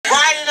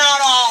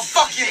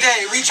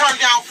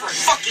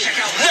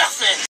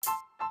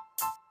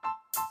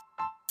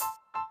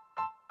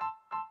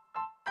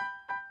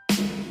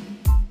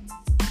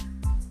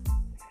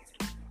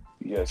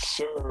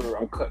sir.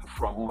 I'm cut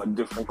from a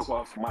different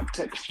cloth. My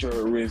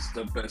texture is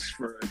the best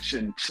for a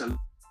chinchilla.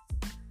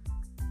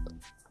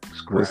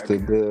 What's the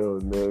deal,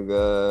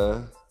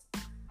 nigga?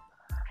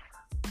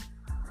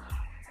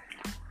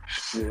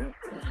 Shit.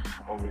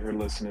 Over here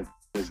listening to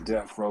this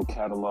Death Row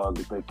catalog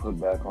that they put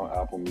back on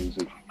Apple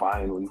Music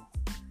finally.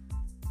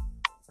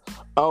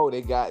 Oh,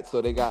 they got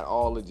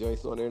all the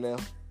joints on there now?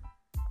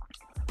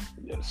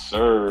 Yes,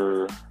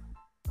 sir.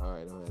 All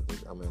right, I'm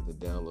gonna have to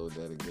download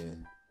that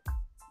again.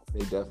 They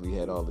definitely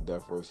had all the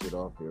Death Row shit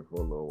off here for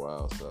a little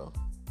while, so.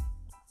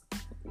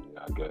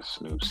 Yeah, I guess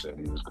Snoop said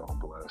he was gonna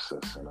bless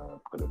us and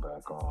put it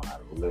back on. I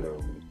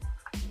literally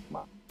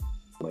my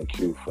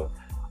cue for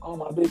all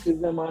my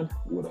bitches in mine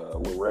with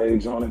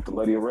Rage on it, the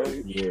Lady of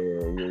Rage.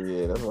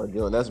 Yeah. That's what I'm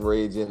doing. That's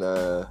Rage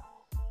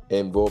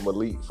and Bo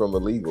Malik from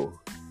Illegal.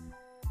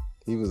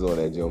 He was on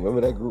that joint.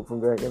 Remember that group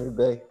from back in the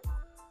day?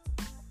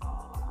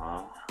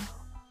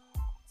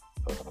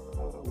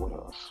 What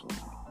else?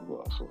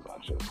 What else was I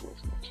just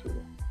listening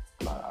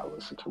to? I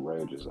listened to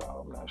Rage's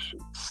album. That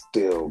shit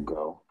still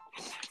go.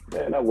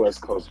 Man, that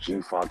West Coast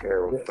G-Funk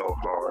era was so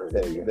hard.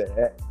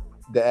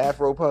 The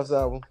Afro Puffs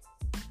album?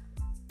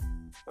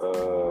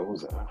 What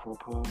was it, Afro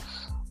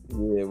Puffs?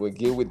 Yeah, we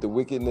Get With the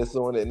Wickedness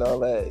on it and all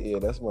that. Yeah,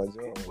 that's my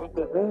joint.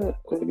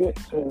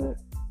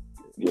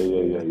 Yeah.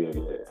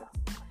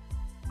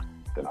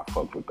 Then I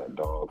fucked with that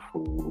Dog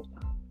Food.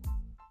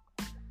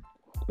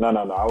 No.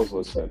 I was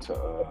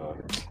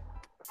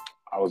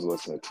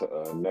listening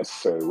to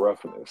Necessary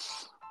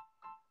Roughness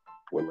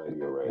with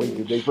Lady of Rage. Wait,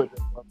 did they put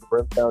the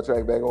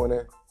soundtrack back on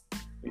there?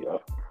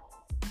 Yep.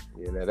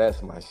 Yeah, now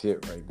that's my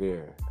shit right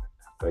there.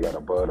 They got a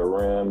Butter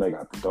Rim. They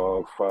got the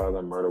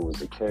Dogfather. Murder Was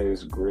the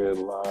Case.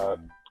 Gridlock.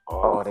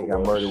 They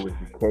got Murder Was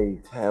the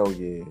Case. Hell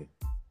yeah.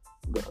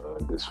 The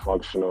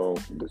dysfunctional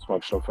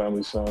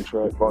family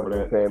soundtrack.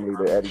 Dysfunctional Family,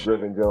 the Eddie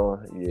Griffin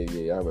John.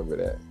 Yeah, I remember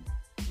that.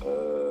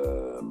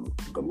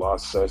 The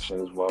Lost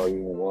Sessions,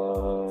 Volume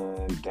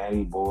 1,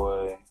 Danny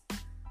Boy.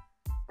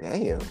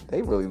 Damn,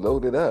 they really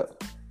loaded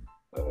up.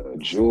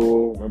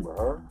 Jewel, remember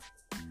her?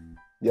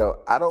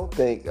 Yo, I don't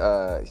think,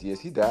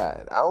 she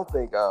died. I don't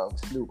think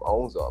Snoop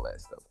owns all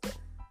that stuff, though.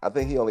 I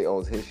think he only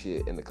owns his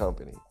shit in the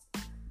company.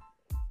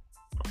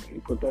 He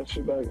put that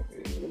shit back.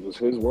 It was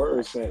his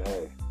word saying,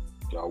 hey,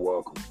 y'all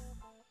welcome.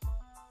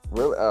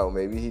 Really? Oh,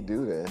 maybe he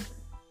do then.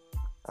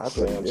 I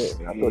thought he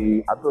did.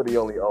 I thought he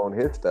only owned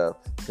his stuff.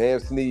 Sam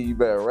Snead, you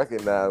better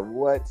recognize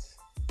what?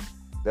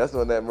 That's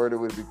on that Murder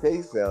Was the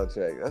Case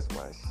soundtrack. That's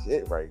my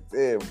shit right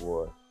there,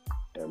 boy.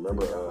 And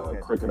remember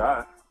Crooked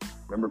Eye?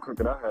 Remember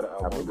Crooked Eye had an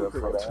album with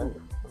Death Row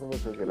too? I remember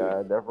Crooked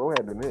Eye. Death Row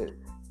had them hits.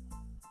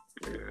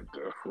 Yeah,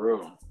 Death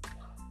Row.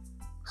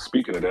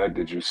 Speaking of that,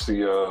 did you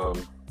see what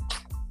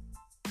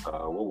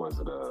was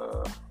it?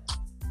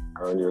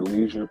 Earn Your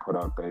Leisure put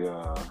out they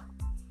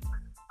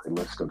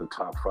list of the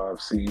top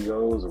 5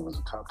 CEOs, or was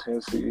it top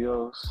 10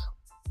 CEOs?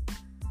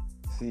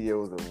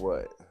 CEOs of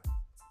what?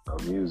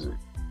 Of music.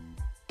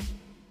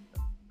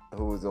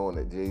 Who was on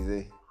it?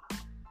 Jay-Z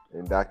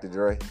and Dr.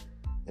 Dre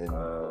and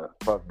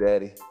Puff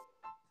Daddy.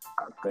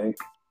 I think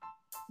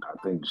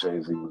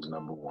Jay-Z was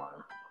number 1.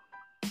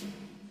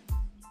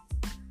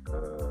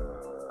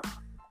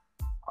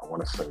 I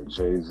want to say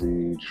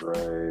Jay-Z,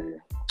 Dre.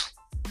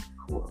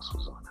 Who else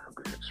was on that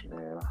bitch,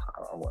 man?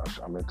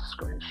 I meant to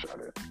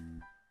screenshot it.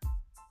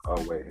 Oh,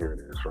 wait, here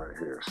it is right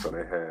here. So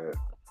they had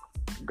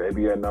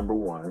Baby at number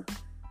 1,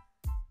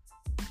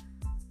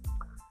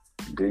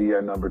 Diddy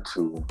at number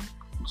 2,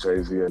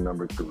 Jay-Z at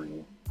number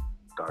 3,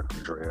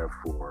 Dr. Dre at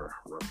 4,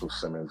 Russell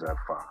Simmons at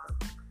 5,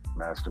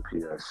 Master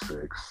P at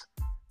 6,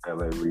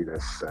 L.A. Reid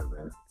at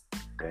 7,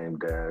 Dame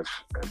Dash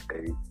at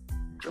 8,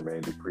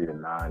 Jermaine Dupri at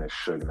 9, and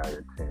Suge Knight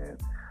at 10.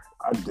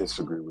 I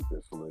disagree with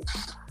this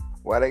list.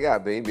 Why they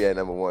got Baby at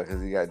number 1?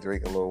 Because he got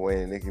Drake and Lil Wayne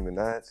and Nicki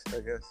Minaj, I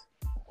guess.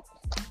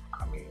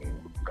 I mean,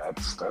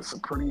 that's a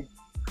pretty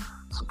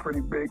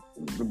big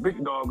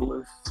dog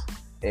list.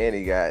 And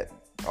he got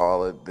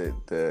all of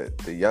the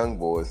young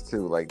boys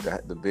too, like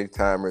the big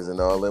timers and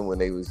all them when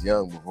they was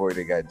young before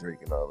they got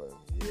Drake and all them.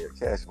 Yeah,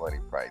 Cash Money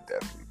probably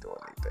definitely doing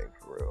anything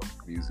for real,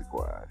 music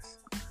wise.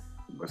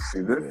 But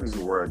see, this is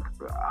where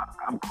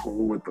I'm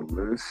cool with the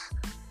list.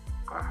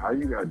 How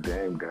you got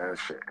Dame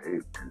Dash at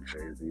 8 and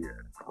Jay-Z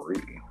at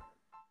 3?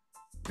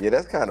 Yeah,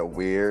 that's kind of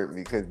weird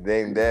because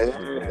Dame Dash is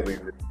really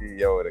the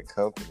CEO of the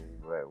company,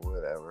 but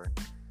whatever.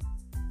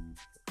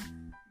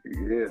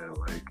 Yeah,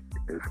 like,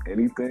 if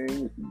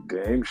anything,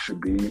 Dame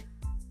should be,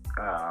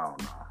 I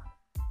don't know.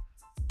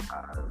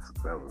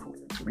 That was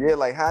weird to me. Yeah,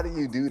 like, how do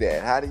you do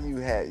that? How do you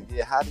have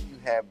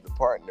the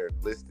partner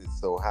listed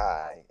so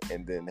high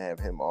and then have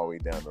him all the way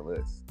down the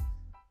list?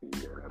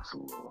 Yeah, that's a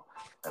little.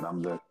 And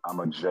I'm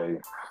a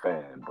Jay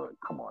fan, but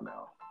come on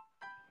now.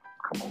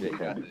 Come on,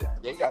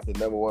 they got the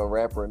number 1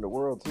 rapper in the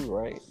world too,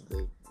 right?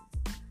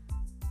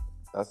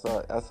 I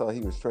saw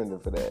he was trending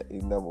for that.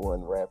 He's number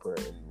 1 rapper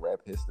in rap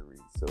history,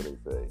 so they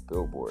say.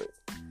 Billboard.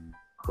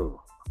 Who?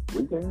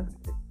 Weeknd?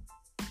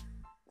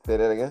 Say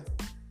that again?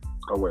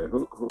 Oh wait,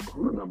 who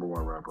the number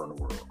 1 rapper in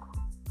the world?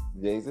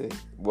 Jay-Z.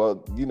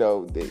 Well, you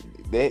know,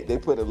 they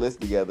put a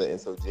list together, and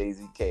so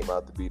Jay-Z came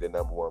out to be the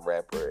number one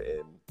rapper,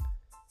 and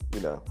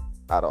you know,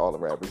 out of all the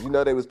rappers, you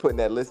know, they was putting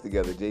that list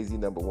together. Jay-Z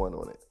number one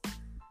on it.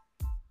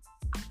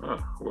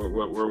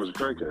 Where was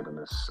Drake at in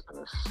this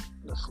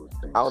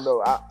listing? I don't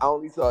know. I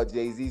only saw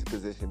Jay-Z's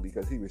position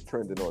because he was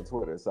trending on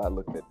Twitter, so I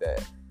looked at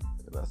that,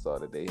 and I saw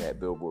that they had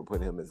Billboard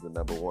put him as the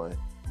number one.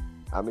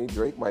 I mean,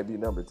 Drake might be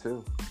number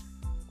two.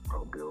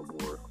 Oh,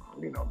 Billboard.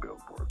 You know,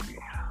 Billboard be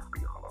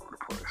all over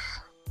the place.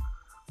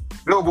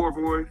 Billboard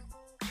boy.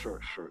 Sure.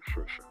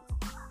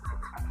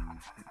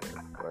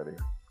 Yeah, funny.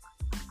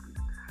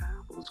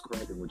 What's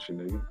cracking with you,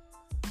 nigga?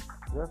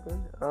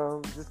 Nothing.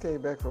 Just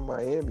came back from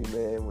Miami,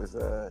 man. Was you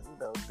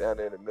know, down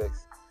there in the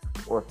mix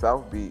on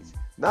South Beach.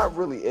 Not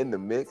really in the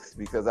mix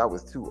because I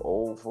was too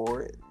old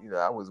for it. You know,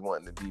 I was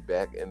wanting to be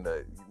back in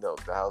the, you know,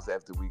 the house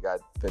after we got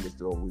finished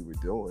doing what we were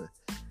doing.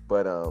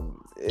 But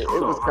it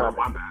was kind of.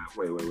 My bad.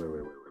 Wait.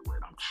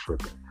 I'm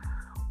tripping.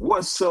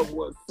 What's up?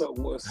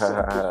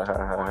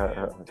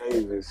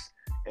 Davis.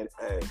 And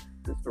hey,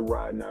 this is the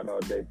Riding Out All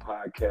Day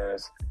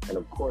podcast. And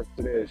of course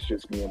today it's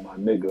just me and my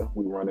nigga.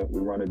 We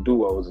running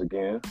duos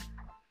again.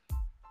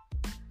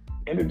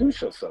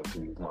 Introduce yourself to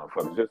these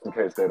motherfuckers just in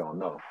case they don't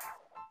know.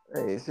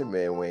 Hey, it's your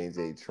man Wayne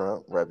J.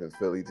 Trump, repping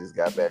Philly. Just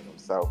got back from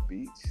South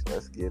Beach.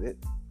 Let's get it.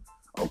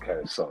 Okay,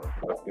 so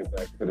let's get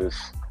back to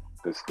this.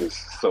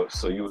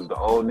 So you was the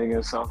old nigga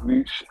in South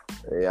Beach?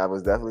 Yeah, I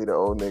was definitely the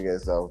old nigga in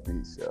South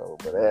Beach, yo.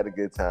 But I had a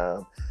good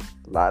time.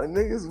 A lot of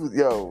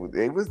niggas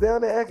they was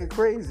down there acting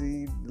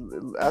crazy.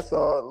 I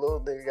saw a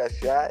little nigga got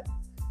shot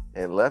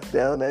and left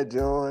down that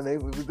joint.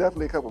 It was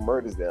definitely a couple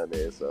murders down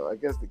there. So I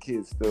guess the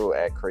kids still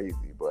act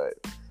crazy. But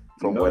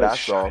from what I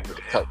saw,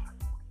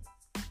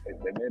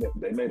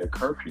 they made a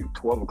curfew,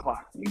 12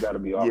 o'clock. You got to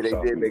be off. Yeah, they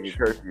South did Beach. make a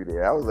curfew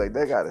there. I was like,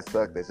 that gotta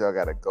suck that y'all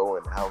gotta go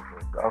in the house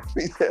on South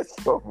Beach at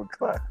 12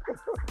 o'clock.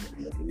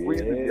 Yeah. We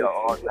used to be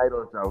all night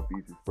on South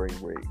Beach in spring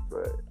break,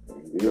 but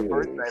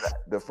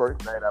the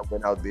first night I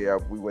went out there,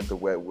 we went to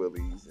Wet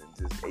Willie's and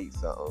just ate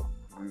something.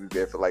 We was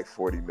there for like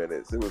 40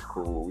 minutes. It was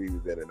cool. We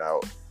was in and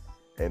out.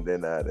 And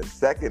then the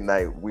second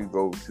night we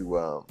go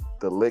to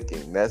the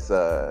Licking. That's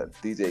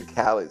DJ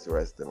Khaled's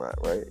restaurant,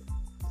 right?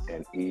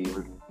 And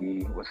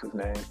what's his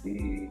name?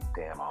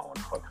 Damn, I don't want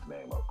to fuck his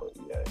name up, but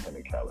yeah, him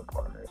and Khaled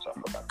partners. I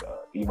forgot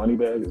the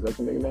Moneybag. Is that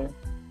the nigga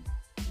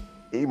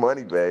name?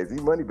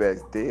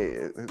 Moneybags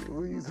dead.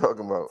 Who are you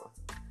talking about?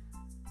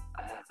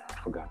 I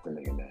forgot the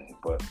nigga name,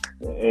 but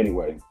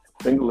anyway,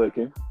 Finger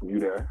Licking. You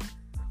there?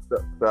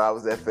 So I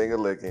was at Finger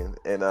Licking,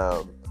 and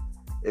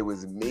it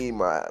was me,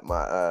 my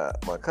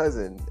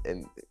cousin,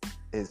 and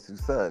his two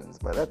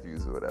sons, my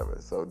nephews or whatever.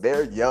 So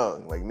they're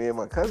young. Like me and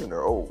my cousin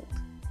are old.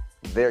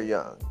 They're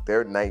young.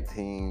 They're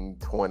 19,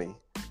 20.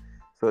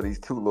 So these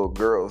two little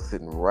girls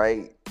sitting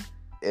right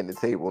in the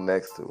table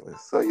next to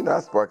us. So, you know,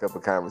 I spark up a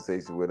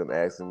conversation with them,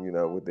 ask them, you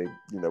know,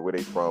 where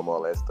they from,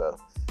 all that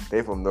stuff.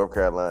 They from North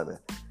Carolina.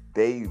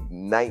 They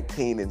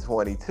 19 and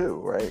 22,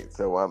 right?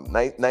 So I'm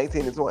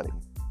 19 and 20,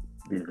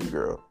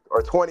 girl.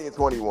 Or 20 and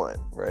 21,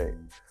 right?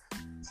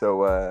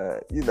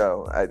 So, you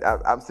know,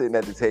 I'm sitting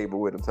at the table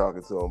with them,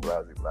 talking to them,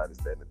 blah, this,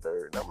 that, and the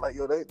third. And I'm like,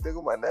 yo, they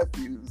go my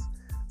nephews.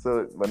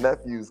 So my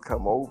nephews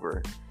come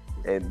over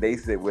and they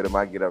sit with them.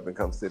 I get up and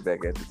come sit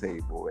back at the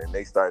table and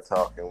they start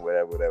talking,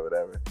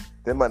 whatever.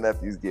 Then my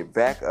nephews get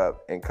back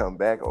up and come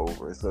back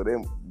over. So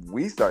then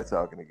we start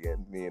talking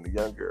again, me and the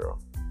young girl.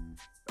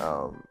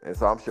 And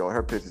so I'm showing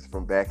her pictures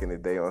from back in the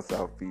day on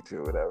South Beach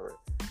or whatever.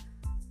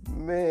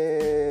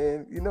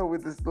 Man, you know,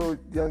 with this little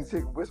young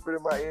chick whispered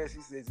in my ear, she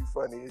said, you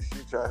funny as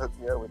shit, trying to hook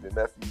me up with the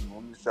nephew.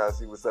 We was trying to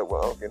see what's up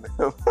with Unc and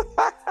them.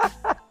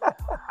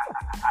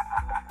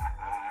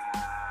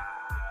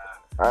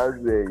 I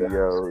said,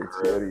 yo,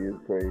 Shorty is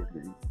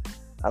crazy.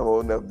 I'm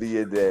old enough to be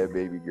your dad,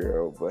 baby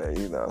girl, but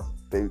you know,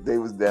 they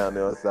was down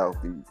there on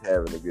South Beach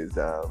having a good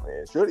time,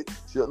 man.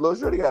 Little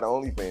Shorty got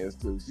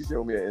OnlyFans too. She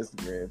showed me on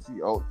Instagram.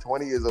 She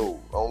 20 years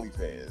old,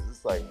 OnlyFans.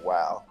 It's like,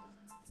 wow.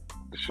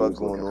 What's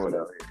going on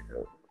out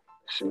here?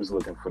 She was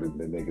looking for the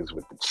niggas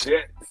with the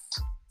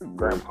checks.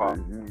 Grandpa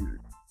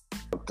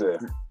up there.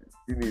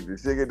 You need the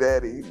sugar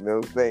daddy?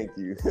 No, thank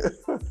you.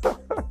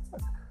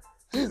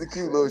 She's a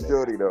cute little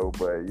shorty though,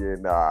 but yeah,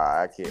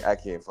 nah, I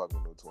can't fuck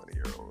with no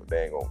 20-year-old.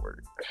 They ain't gonna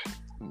work.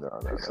 No.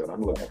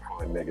 I'm looking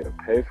for a nigga to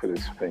pay for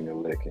this finger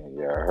licking.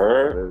 You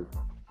heard?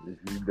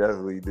 You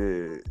definitely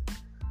did.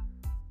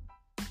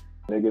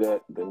 The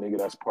nigga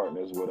that's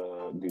partners with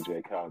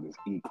DJ Khaled is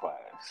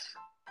E-Class.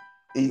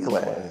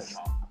 E-Class.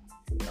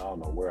 I don't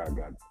know where I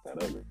got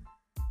that other.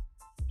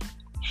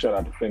 Shout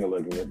out to finger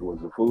licking. Was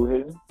the food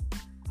hitting?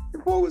 The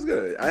food was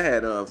good. I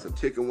had some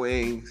chicken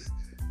wings,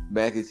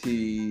 mac and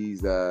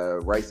cheese,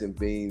 rice and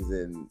beans,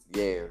 and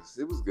yams.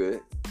 It was good.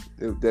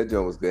 That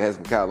joint was good. Had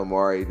some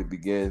calamari to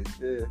begin.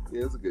 Yeah,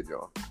 it was a good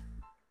joint.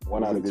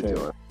 1 out of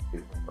 10.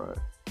 Right.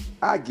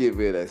 I give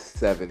it a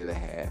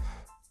 7.5.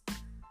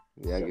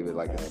 Yeah, I give it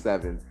like a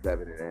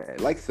 7.5.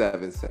 Like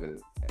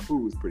 7.5.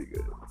 Food was pretty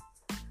good.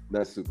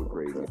 Not super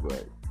crazy,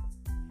 but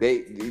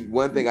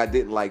one thing I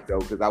didn't like though,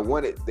 because I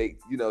wanted they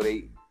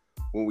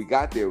when we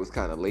got there, it was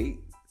kind of late.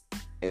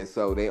 And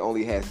so they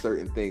only had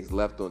certain things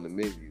left on the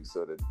menu.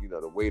 So that,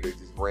 the waiter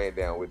just ran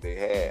down what they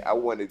had. I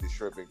wanted the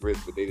shrimp and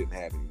grits, but they didn't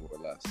have any more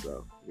left.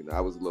 So,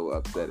 I was a little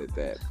upset at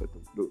that.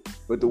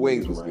 But the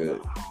wings was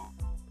good.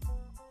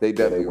 They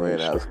definitely ran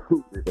out of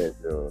food. They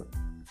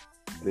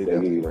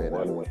definitely ran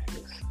out of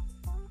wings.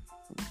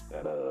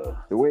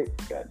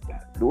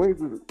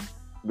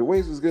 The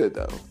wings was good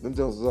though. Them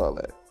Jones was all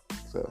that.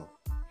 So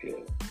yeah,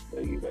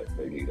 they give that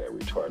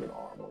retarded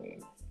arm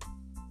wing.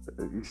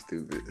 You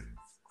stupid.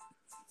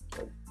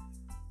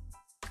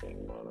 You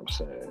know what I'm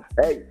saying?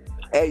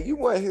 Hey, you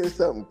want to hear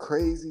something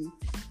crazy?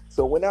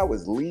 So when I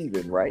was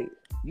leaving, right?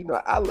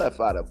 I left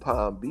out of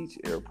Palm Beach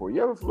Airport.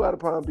 You ever flew out of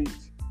Palm Beach?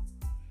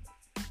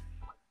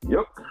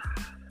 Yep.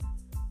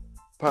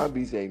 Palm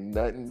Beach ain't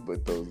nothing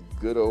but those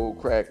good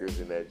old crackers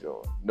in that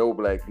joint. No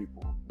black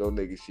people, no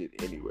nigga shit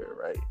anywhere,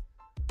 right?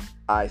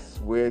 I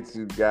swear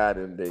to God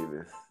and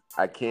Davis,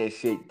 I can't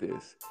shake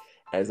this.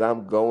 As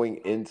I'm going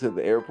into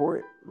the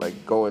airport, like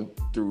going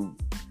through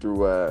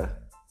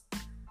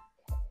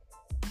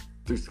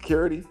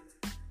security,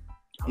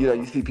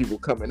 you see people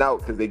coming out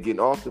because they getting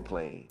off the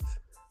planes.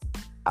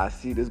 I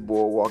see this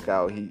boy walk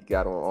out. He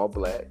got on all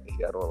black. He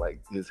got on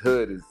like his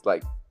hood is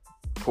like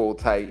pulled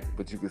tight,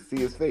 but you can see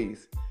his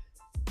face.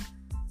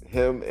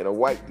 Him and a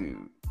white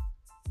dude.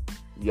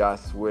 Y'all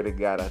swear to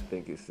God, I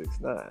think it's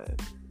 6'9".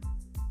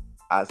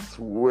 I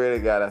swear to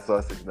God, I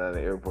saw 6'9" at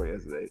the airport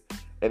yesterday,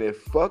 and it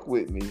fucked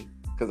with me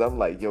because I'm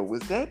like, yo,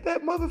 was that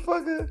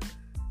motherfucker?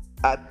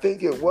 I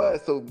think it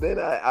was. So then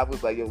I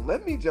was like, yo,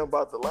 let me jump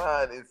out the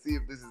line and see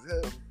if this is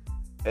him.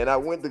 And I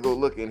went to go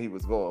look and he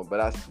was gone. But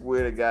I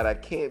swear to God, I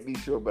can't be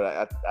sure, but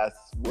I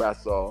swear I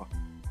saw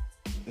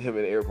him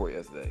in the airport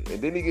yesterday.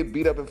 And didn't he get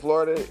beat up in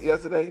Florida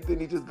yesterday? Didn't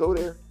he just go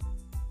there?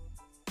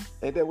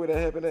 Ain't that where that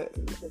happened at?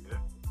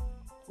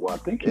 Well, I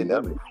think he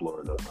lived in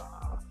Florida.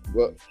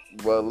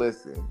 Well,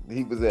 listen,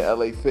 he was at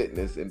LA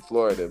Fitness in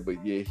Florida,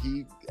 but yeah,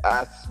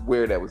 I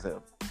swear that was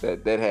him.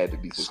 That had to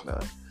be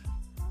 6'9".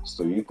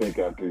 So you think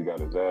after he got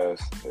his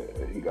ass,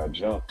 he got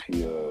jumped,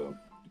 he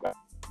got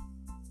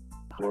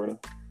Florida?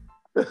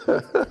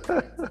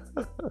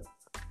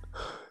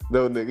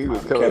 No, nigga, he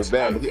was coming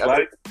back.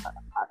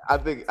 I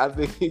think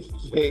he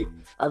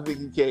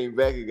came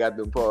back and got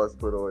them paws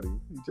put on him.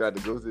 He tried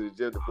to go to the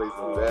gym to play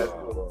some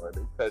basketball and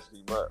they touched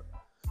him up.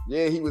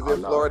 Yeah, he was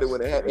in Florida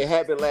when it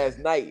happened last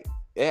night.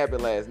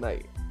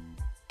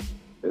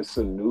 It's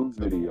a new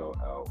video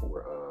out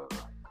where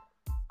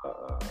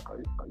a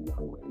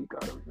young lady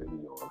got a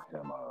video of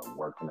him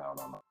working out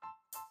on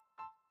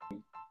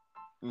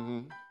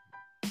and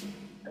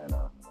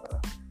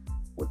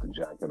with the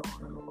jacket on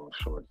and the little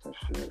shorts and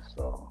shit.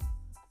 So,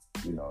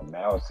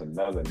 now it's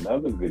another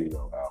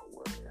video out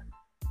where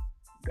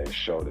they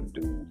show the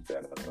dudes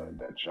that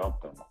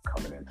jumped him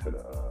coming into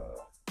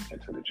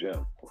the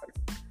gym, like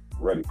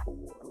ready for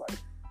war, like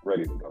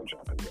ready to go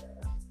jump his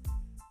ass.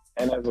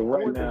 And as of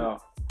right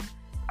now,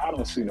 I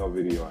don't see no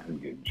video of him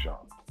getting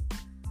jumped.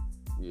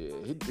 Yeah,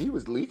 he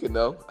was leaking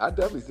though. I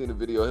definitely seen a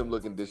video of him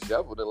looking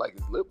disheveled and like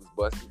his lip was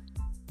busted.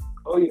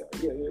 Oh yeah.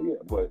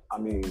 But I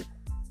mean,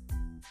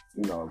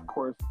 of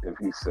course, if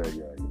he said,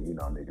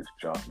 niggas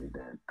jumped me,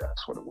 then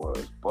that's what it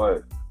was.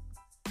 But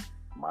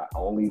my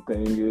only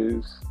thing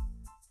is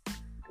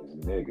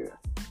nigga,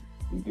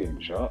 you getting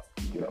jumped,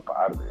 get up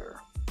out of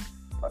there.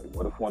 Like,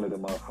 what if one of the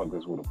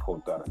motherfuckers would have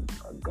pulled out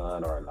a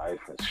gun or a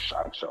knife and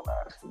shot your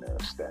ass in there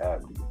and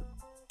stabbed you?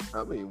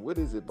 I mean, what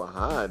is it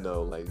behind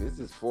though? Like, is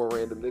this 4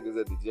 random niggas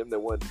at the gym that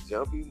wanted to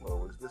jump him,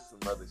 or is this some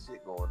other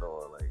shit going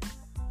on? Like,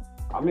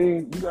 I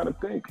mean, you gotta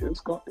think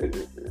it's gonna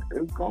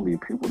be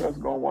people that's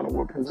gonna want to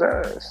whoop his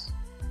ass.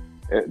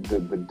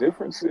 The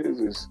difference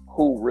is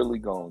who really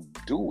gonna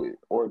do it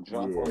or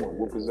jump on or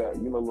whoop his ass.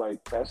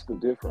 Like that's the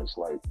difference.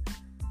 Like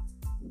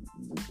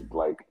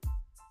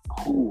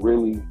who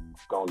really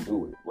gonna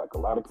do it? Like a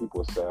lot of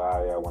people say,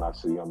 yeah, when I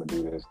see you, I'm gonna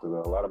do this. A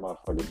lot of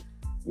motherfuckers,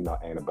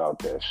 ain't about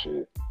that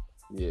shit.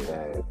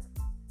 Yeah.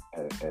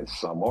 And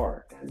some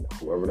are. And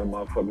whoever them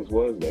motherfuckers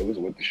was, they was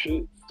with the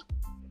shit.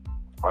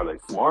 Are they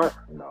smart?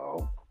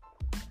 No.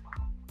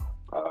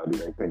 Do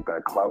they think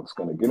that clout's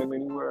gonna get them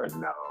anywhere?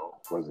 No.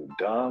 Was it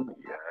dumb?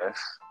 Yes.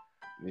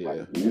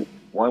 Yeah.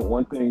 Like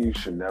one thing you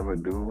should never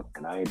do,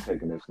 and I ain't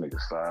taking this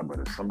nigga's side, but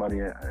if somebody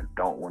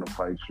don't want to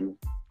fight you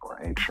or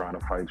ain't trying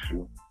to fight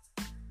you,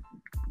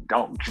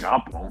 don't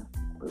jump them.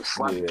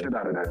 Slap the shit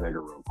out of that nigga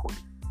real quick.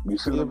 You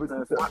see what I'm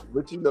saying?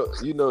 But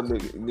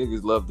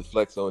niggas love to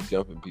flex on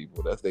jumping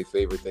people. That's their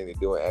favorite thing to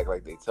do and act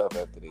like they tough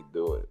after they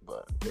do it.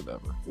 But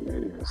whatever.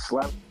 Yeah,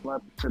 slap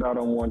the shit out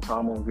on one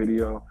time on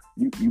video.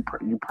 You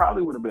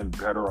probably would have been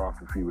better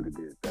off if he would have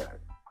did that.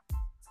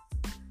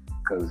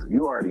 Because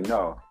you already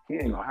know he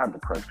ain't gonna have to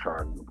press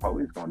charges. The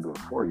police gonna do it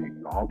for you.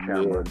 You on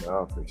camera. Yeah,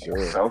 no, for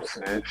sure.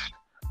 Self-snitched.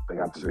 They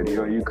got the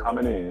video of you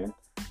coming in.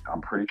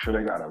 I'm pretty sure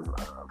they got a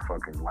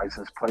fucking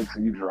license plate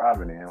of you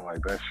driving in.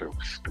 Like, that shit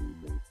was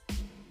stupid.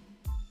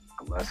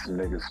 Unless the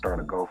niggas start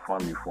a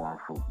GoFundMe for him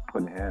for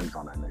putting hands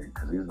on that nigga,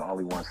 because he's the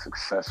only one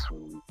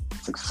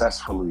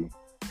successfully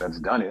that's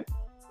done it.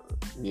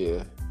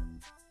 Yeah.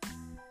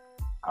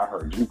 I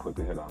heard you put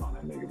the hit on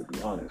that nigga, to be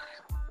honest.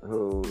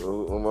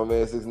 Who my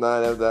man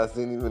 6ix9ine after I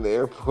seen him in the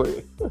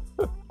airport.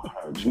 I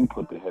heard you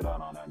put the hit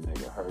on that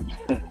nigga.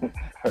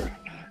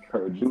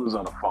 Heard you was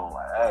on the phone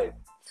like, hey,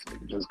 this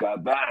nigga just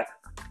got back.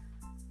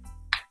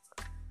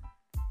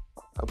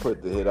 I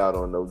put the hit out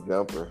on No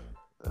Jumper.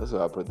 That's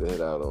what I put the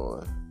hit out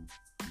on.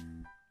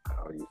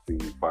 Oh, you see,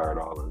 he fired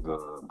all his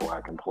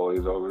black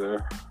employees over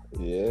there.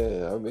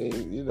 Yeah, I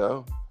mean, you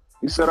know.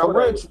 He said, I'm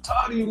rich. I'm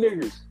tired of you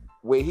niggas.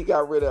 Wait, he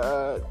got rid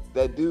of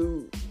that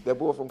dude, that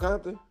boy from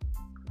Compton?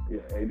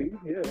 Yeah, AD.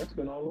 Yeah, that's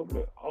been all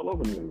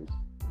over the news.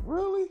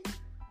 Really?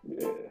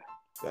 Yeah.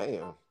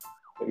 Damn.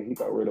 He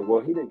got rid of. Well,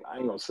 he didn't. I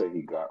ain't gonna say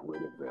he got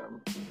rid of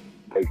them.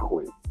 They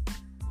quit.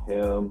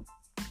 Him,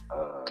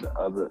 the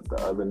other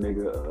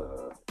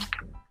nigga.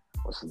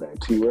 What's his name?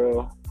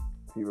 T-Rail.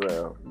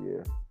 T-Rail.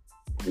 Yeah.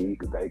 They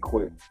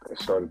quit. They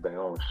started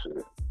their own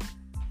shit.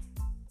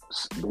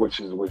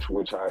 Which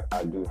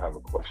I do have a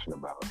question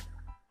about.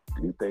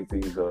 Do you think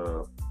these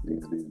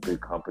big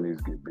companies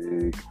get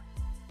big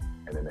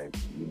and then they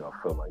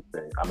feel like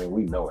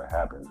we know it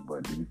happens,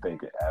 but do you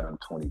think at Adam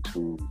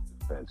 22's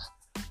defense,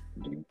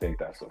 do you think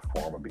that's a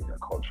form of being a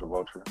culture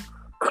vulture?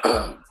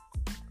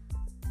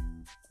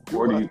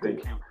 Or do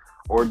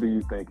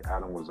you think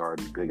Adam was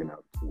already big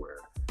enough to where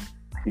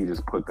he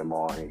just put them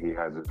on and he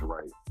has his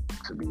right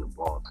to be a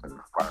boss and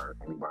fire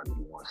anybody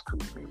he wants to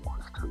when he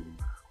wants to?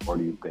 Or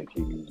do you think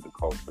he used the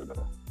culture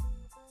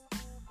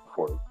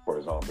for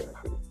his own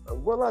benefit?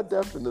 Well, I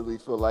definitely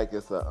feel like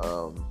it's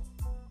a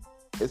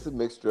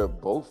mixture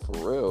of both,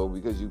 for real,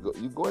 because you're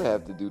going to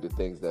have to do the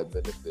things that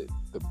benefit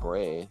the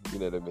brand, you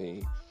know what I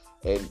mean?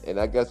 And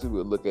I guess we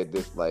would look at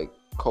this like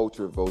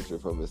culture vulture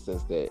from the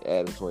sense that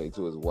Adam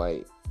 22 is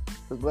white,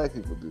 because black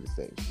people do the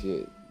same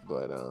shit,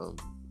 but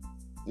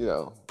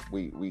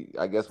we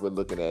I guess we're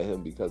looking at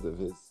him because of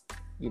his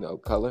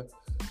color,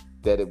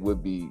 that it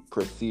would be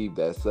perceived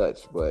as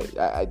such, but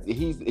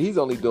he's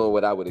only doing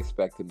what I would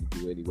expect him to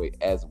do anyway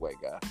as a white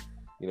guy.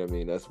 You know what I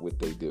mean? That's what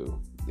they do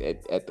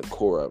at the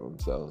core of them.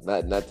 So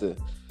not to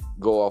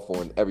go off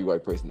on every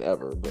white person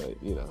ever, but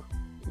yeah.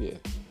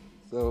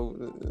 So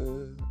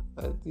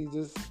he's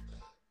just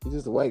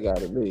a white guy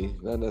to me,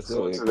 not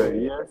necessarily. So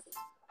today, yes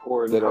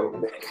or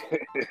no?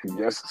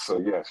 Yes. So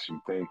yes,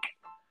 you think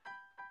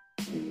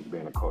he's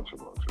being a culture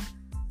vulture?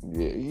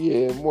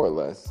 Yeah, more or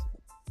less.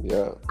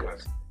 Yeah.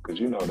 Because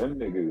them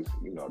niggas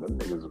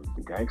was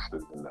the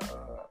gangsters in the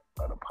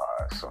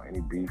pod. So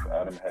any beef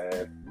Adam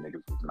had,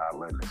 niggas was not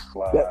letting it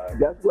slide.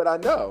 That's what I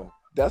know.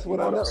 That's what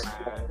I know.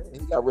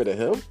 He got rid of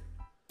him.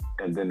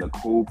 And then the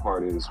cool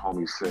part is,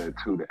 homie said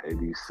too, the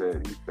AD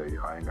said, he said,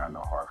 yo, I ain't got no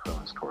hard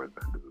feelings towards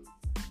that dude.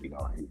 He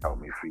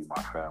helped me feed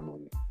my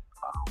family. I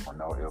don't want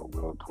no ill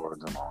will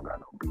towards him. I don't got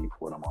no beef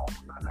with him. I don't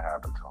want nothing to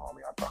happen to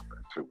homie. I thought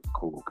that shit was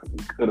cool because he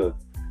could have,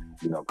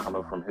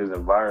 coming from his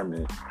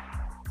environment,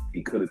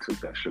 he could have took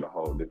that shit a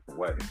whole different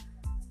way.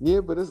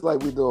 Yeah, but it's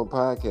like we doing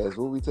podcasts.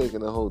 What we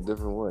taking a whole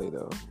different way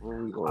though? What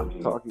we going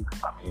talking?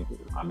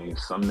 I mean,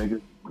 some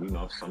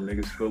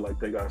niggas feel like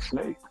they got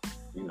snaked.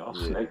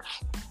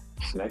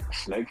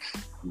 Snakes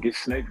get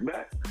snaked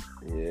back.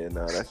 Yeah,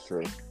 no, that's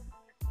true.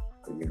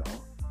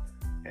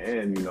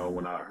 And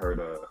when I heard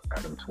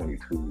Adam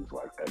 22's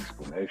like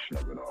explanation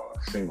of it all,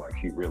 it seemed like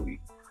he really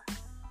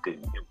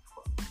didn't give a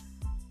fuck.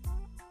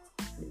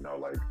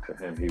 Like to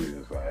him, he was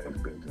just like his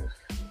business.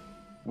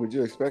 Would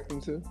you expect him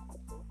to?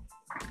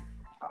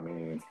 I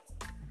mean,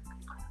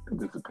 it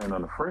just depends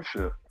on the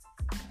friendship.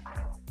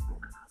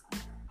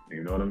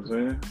 You know what I'm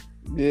saying?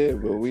 Yeah,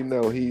 but we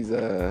know he's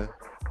white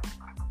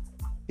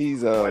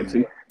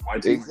tee.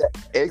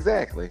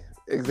 Exactly.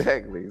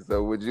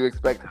 So would you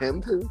expect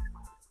him to?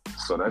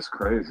 So that's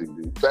crazy,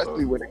 dude.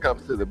 Especially when it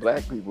comes to the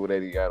black people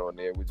that he got on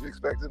there. Would you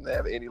expect him to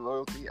have any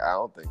loyalty? I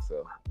don't think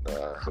so.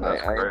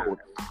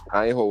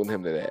 I ain't holding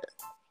him to that.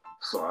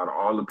 So out of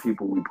all the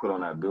people we put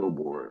on that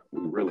billboard,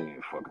 we really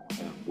ain't fucking with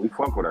him. We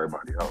fuck with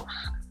everybody else.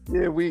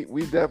 Yeah, we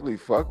definitely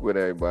fuck with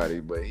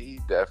everybody, but he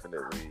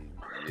definitely,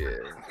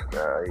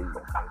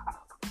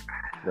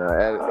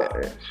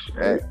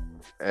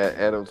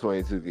 Adam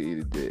 22 could eat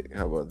a dick.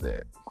 How about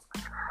that?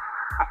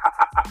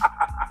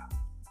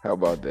 How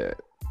about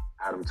that?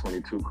 Adam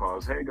 22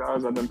 calls, hey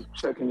guys, I've been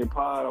checking your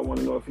pod. I want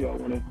to know if y'all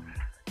want to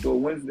do a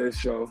Wednesday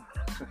show.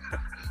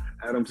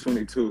 Adam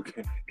 22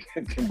 can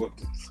book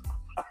this.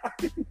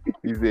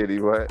 You said he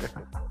what?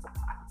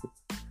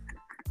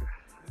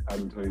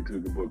 Adam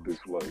 22 can book this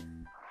flight.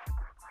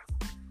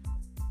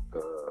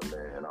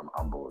 Man,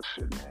 I'm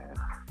bullshit, man.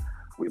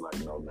 We like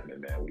no limit,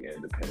 man. We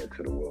independent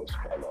till the wheels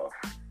fall off.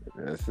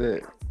 That's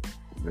it.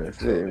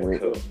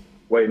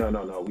 Wait,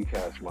 no. We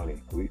cash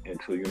money.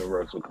 Until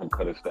Universal come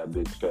cut us that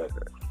big check.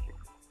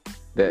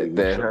 That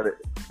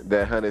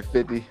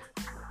 150.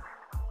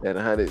 That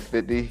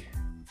 150.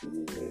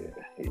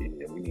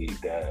 Yeah, we need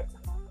that.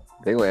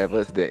 They gonna have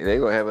us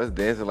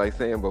dancing like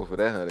Sambo for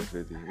that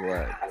 150.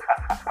 Right.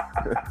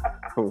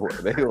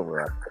 They gonna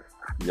rock.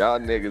 Y'all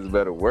niggas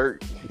better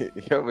work.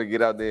 Y'all better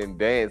get out there and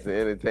dance and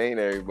entertain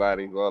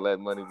everybody with all that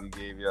money we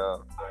gave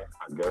y'all.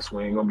 I guess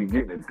we ain't gonna be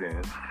getting it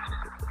then.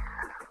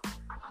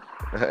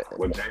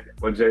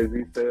 What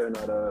Jay-Z said in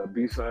that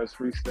B-sides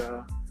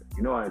freestyle?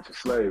 You know I ain't your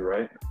slave,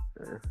 right?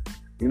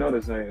 You know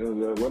this ain't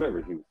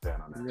whatever he was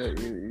saying on that.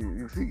 Yeah,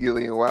 you see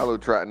Gilly and Wallow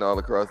trotting all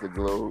across the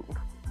globe.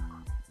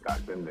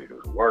 Got them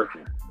niggas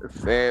working.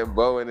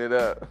 Bowing it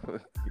up.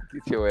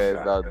 Get your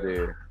ass out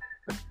there.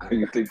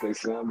 You think they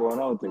sandboy? I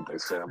don't think they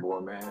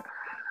sandboy, man.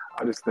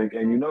 I just think,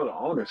 and you know the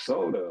owner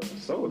sold it.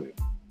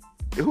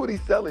 Who'd he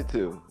sell it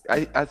to?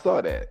 I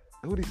saw that.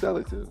 Who'd he sell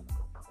it to?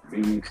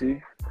 BET. He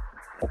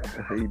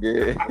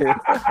did.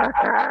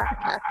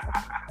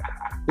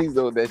 He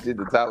sold that shit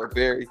to Tyler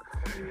Perry.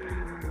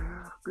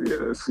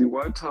 Yeah, see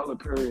why Tyler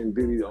Perry and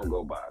Diddy don't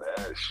go buy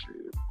that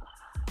shit.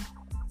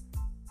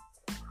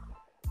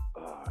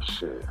 Oh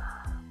shit.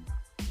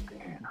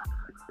 Damn.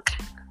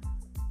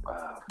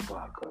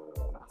 Fuck.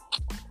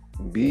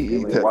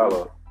 Gilly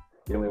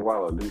and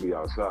Wallow do be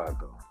outside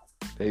though.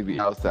 They be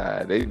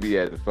outside. They be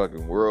at the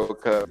fucking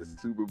World Cup, the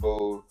Super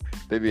Bowl.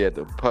 They be at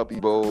the Puppy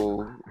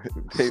Bowl.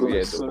 They be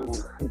at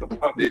the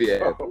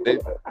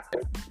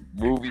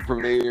movie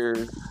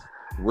premieres,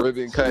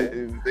 ribbon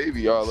cuttings. They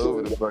be all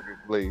over the fucking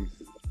place.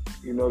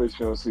 You know that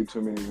you don't see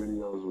too many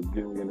videos with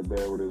Gilly in the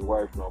bed with his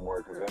wife no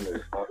more because that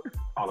nigga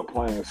on a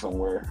plane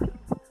somewhere.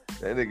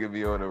 That nigga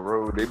be on the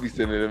road. They be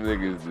sending them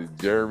niggas to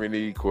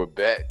Germany,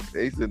 Quebec.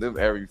 They send them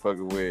every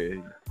fucking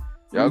way.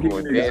 Y'all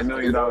going $1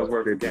 million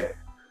worth of that.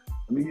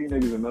 Let me give you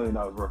niggas $1 million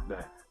worth of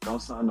that. Don't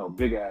sign no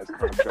big ass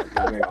contract.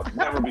 I'll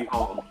never be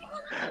home.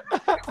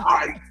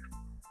 Alright.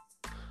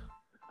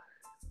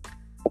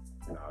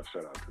 Nah,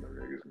 shout out to the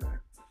niggas, man.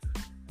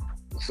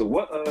 So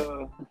what?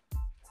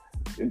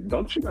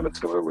 Don't you got a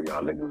story where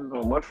y'all niggas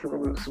was on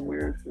mushrooms and some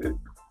weird shit?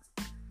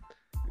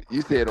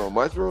 You said on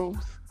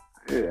mushrooms?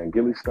 Yeah, and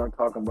Gilly start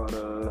talking about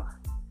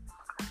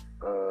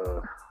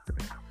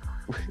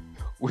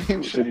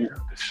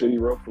shitty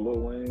rough for Lil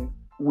Wayne.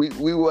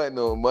 We wasn't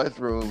on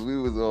mushrooms. We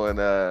was on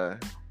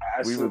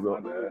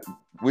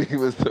we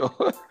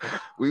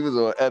was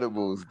on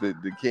edibles,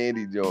 the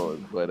candy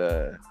joints.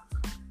 But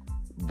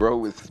bro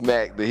was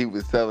smacked that he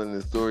was telling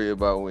the story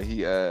about when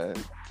he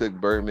took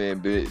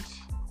Birdman bitch.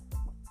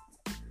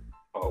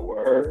 Oh,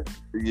 word?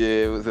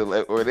 Yeah, it was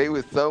or they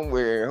was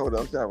somewhere. Hold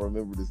on, I'm trying to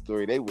remember the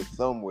story. They was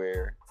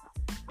somewhere,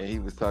 and he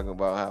was talking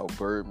about how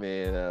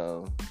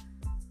Birdman,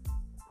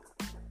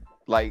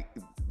 like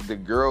the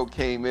girl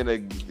came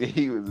in.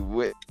 He was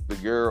with the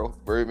girl.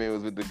 Birdman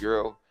was with the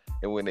girl,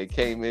 and when they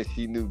came in,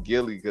 she knew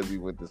Gilly because he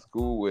went to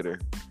school with her.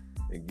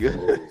 And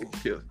Gilly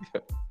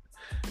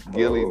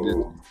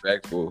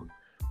disrespectful.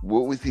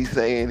 What was he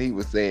saying? He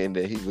was saying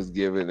that he was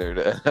giving her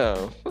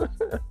the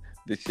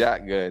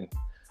shotgun.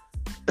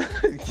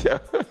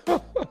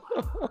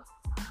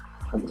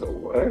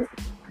 What?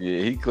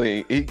 Yeah, he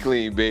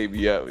cleaned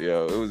baby up,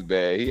 yo. It was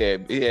bad. He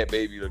had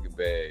baby looking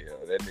bad,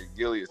 yo. That nigga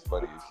Gilly is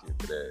funny as shit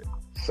for that.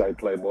 Say,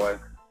 Playboy,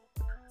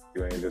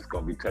 you ain't just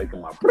gonna be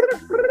taking my.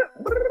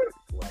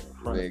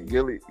 Man,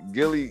 Gilly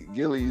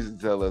used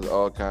to tell us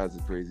all kinds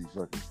of crazy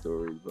fucking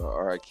stories about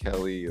R.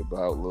 Kelly,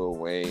 about Lil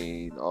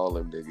Wayne, all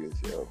them niggas,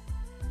 yo.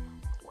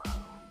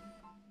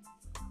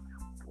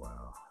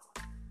 Wow.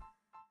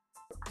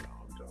 No,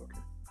 I'm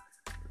joking.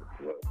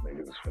 Look,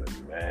 niggas is finna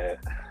be mad.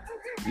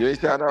 You ain't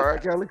shouting out R.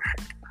 Kelly?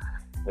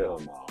 Hell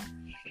no.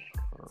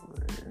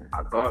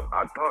 I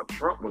thought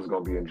Trump was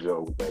gonna be in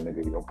jail with that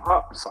nigga. Yo,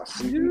 pops, I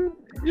see you.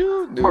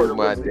 You knew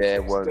my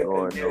dad wasn't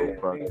going no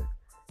fucking.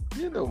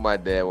 You know my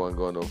dad wasn't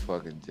going no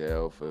fucking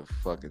jail for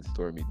fucking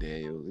Stormy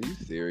Daniels. Are you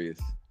serious?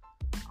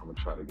 I'm gonna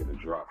try to get a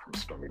drop from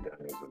Stormy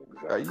Daniels.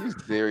 Are you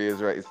serious,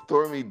 right?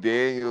 Stormy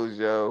Daniels,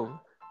 yo.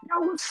 Yo,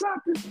 what's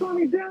up? It's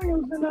Stormy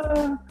Daniels, and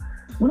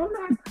when I'm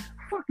not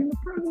fucking the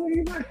president of the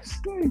United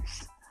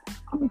States,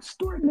 I'm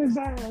extorting his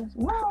ass.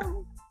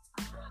 Wow.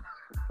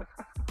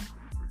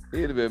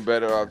 He'd have been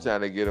better off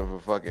trying to get him for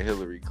fucking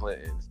Hillary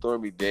Clinton.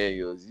 Stormy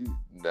Daniels,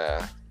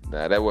 nah,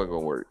 that wasn't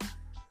gonna work.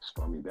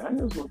 Stormy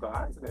Daniels look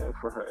alright, man,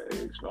 for her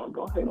age. Don't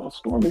hate on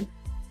Stormy.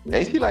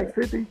 Ain't she like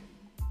 50?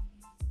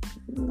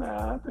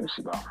 Nah, I think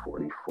she about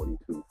 40,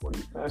 42,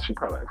 40. Nah, she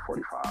probably like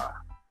 45.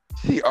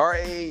 She our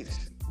age?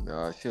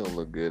 Nah, she don't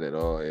look good at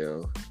all,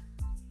 yo.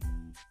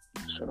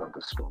 Shout out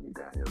to Stormy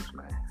Daniels,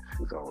 man.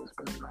 She's always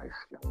been a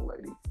nice young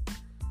lady.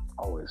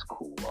 Always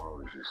cool,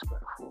 always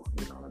respectful.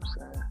 You know what I'm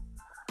saying?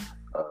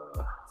 I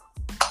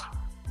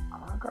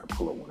gotta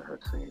pull up one of her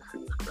scenes, see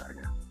what's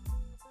cracking.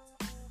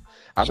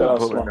 I've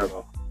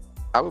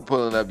been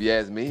pulling up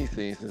Yasmin's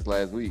scene since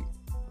last week.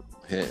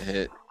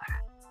 Hit.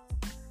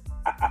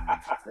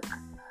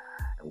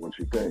 And what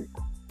you think?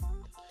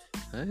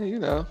 Hey, you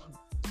know,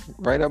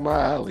 right up my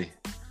alley.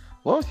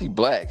 Well, she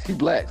black,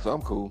 so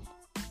I'm cool.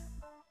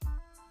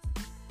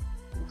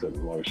 So as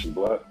long as she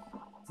black?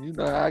 You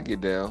know how I get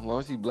down. As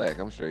long as she black,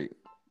 I'm straight.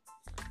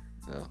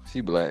 So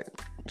she black.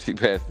 She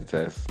passed the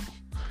test.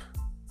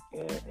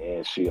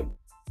 And she a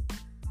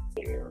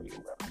area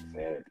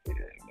representative.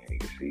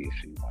 She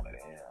one of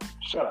them.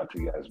 Shout out to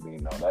you guys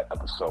being on. That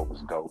episode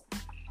was dope.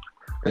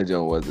 That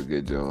joint was a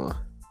good joint.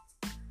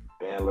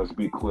 And let's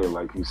be clear,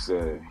 like he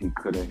said, he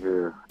couldn't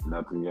hear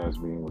nothing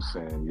Yasmin was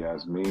saying.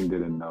 Yasmin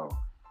didn't know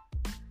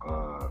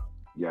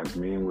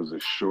Yasmin was a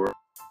short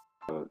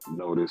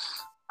notice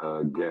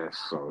guest,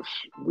 so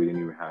we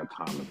didn't even have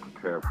time to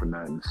prepare for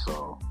nothing.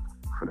 So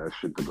for that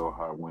shit to go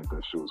how it went,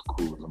 that shit was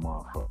cool as a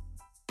motherfucker.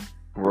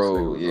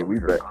 Bro, yeah, we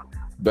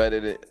better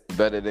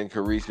than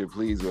Carisha,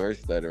 please, with her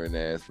stuttering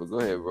ass. But go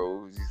ahead, bro.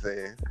 What was you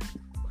saying?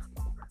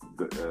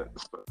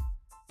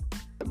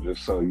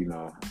 Just so you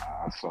know,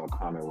 I saw a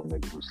comment where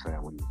niggas was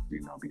saying we, be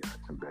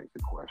asking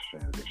basic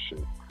questions and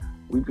shit.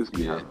 We just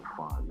be having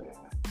fun, man.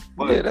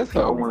 But yeah, that's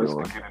how we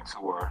doing.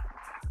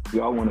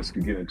 Y'all want us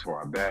to get into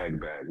our bag.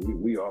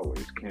 We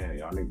always can.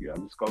 Y'all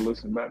just go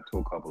listen back to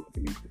a couple of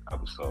these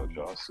episodes.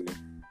 Y'all see.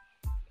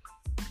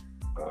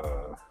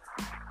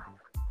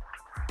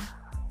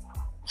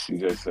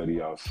 CJ said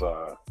he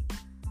outside.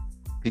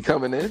 He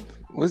coming in?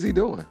 What's he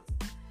doing?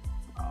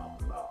 I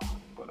don't know,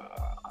 but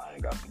I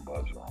ain't got the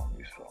buzzer on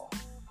me, so.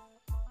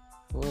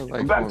 Well,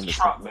 back to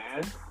Trump,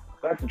 man.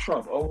 Back to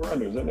Trump. Over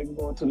under. Is that nigga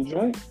going to the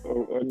joint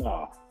or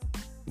nah?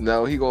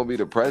 No, he gonna be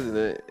the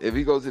president. If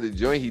he goes to the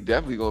joint, he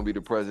definitely gonna be the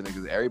president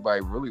because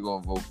everybody really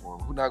gonna vote for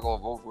him. Who not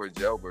gonna vote for a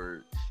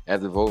jailbird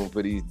after voting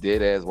for these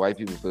dead ass white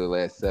people for the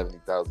last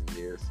 70,000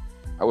 years?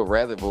 I would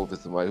rather vote for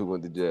somebody who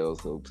went to jail.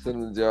 So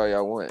send him to jail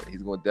y'all want.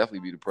 He's gonna definitely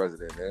be the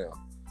president now.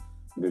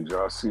 Did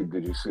you see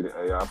the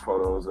AI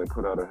photos they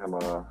put out of him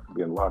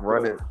getting locked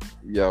up?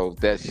 Yo,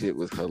 that shit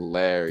was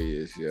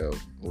hilarious, yo.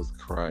 I was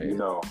crying.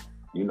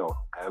 You know,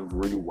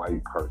 every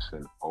white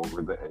person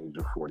over the age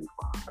of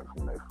 45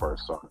 when they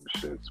first saw them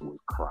shits was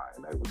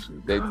crying.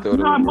 They thought it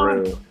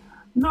was real.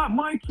 Not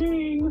my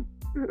king.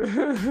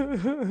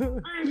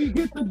 Baby,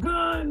 get the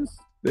guns.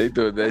 They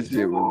thought that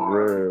shit was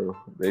real.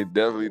 They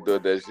definitely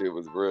thought that shit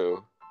was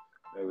real.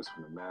 They was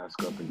finna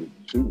mask up and get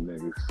shooting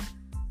niggas.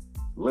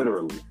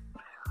 Literally.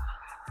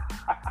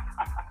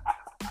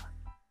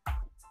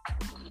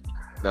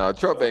 Now,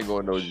 Trump ain't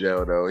going to no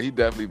jail, though. He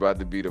definitely about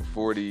to be the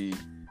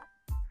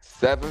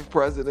 47th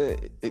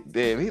president.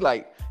 Damn, he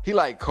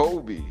like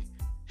Kobe.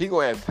 He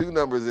going to have two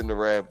numbers in the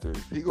Raptors.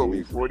 He going to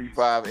be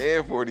 45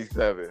 and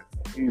 47.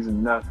 He's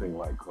nothing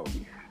like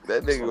Kobe.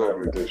 That nigga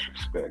going to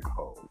disrespect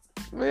Kobe.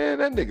 Man,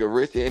 that nigga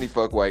rich and he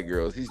fuck white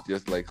girls. He's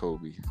just like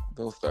Kobe.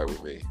 Don't start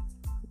with me.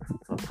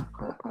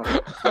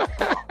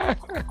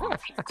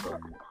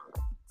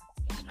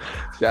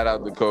 Shout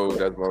out to Code.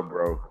 That's my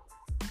bro.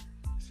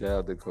 Shout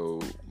out to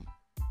Code.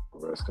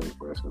 Rest in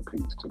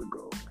peace to the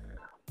GOAT, man.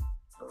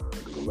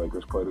 Did the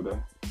Lakers play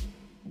today?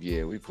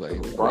 Yeah, we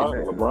played.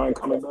 LeBron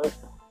coming back?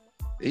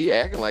 He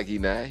acting like he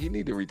not. He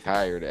need to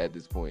retire at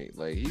this point.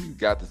 Like, he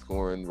got the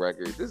scoring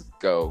record. Just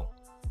go.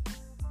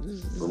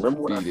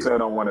 Remember what I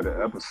said on one of the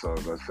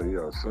episodes? I said,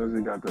 yo, as soon as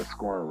he got that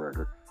scoring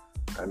record,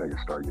 that nigga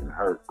start getting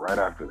hurt right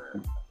after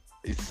that.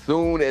 As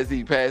soon as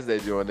he passed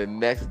that joint, the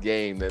next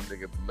game, that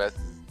nigga messed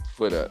his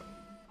foot up.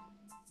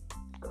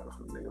 The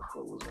nigga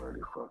foot was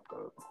already fucked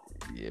up.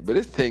 Yeah, but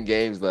it's 10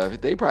 games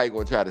left. They probably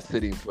going to try to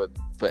sit him for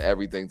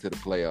everything to the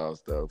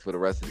playoffs, though. For the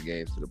rest of the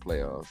games to the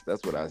playoffs.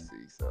 That's what I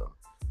see, so.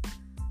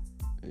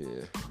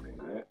 Yeah.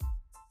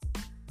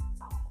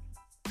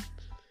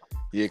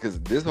 Yeah, because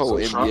this whole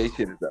NBA Trump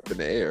shit is up in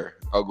the air.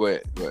 Oh, go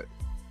ahead.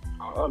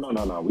 Oh,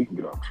 no. We can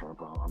get off Trump.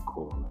 I'm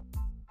cool on that.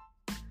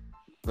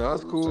 No,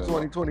 it's cool.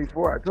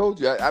 2024. I told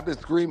you. I've been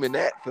screaming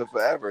that for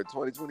forever.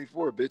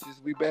 2024,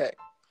 bitches. We back.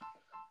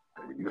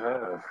 You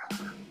have.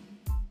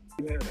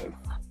 Damn.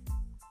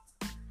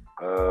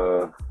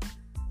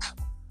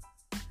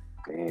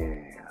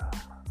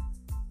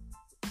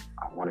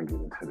 I want to get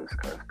into this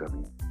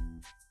SW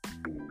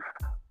beef.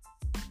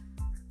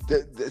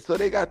 So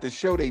they got the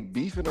show they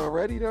beefing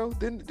already, though?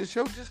 Didn't the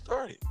show just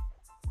started?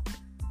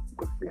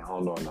 But I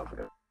don't know enough of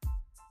it.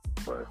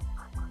 But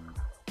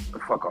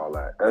fuck all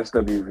that.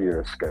 SWV or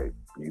Escape.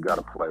 You got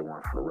to play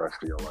one for the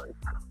rest of your life.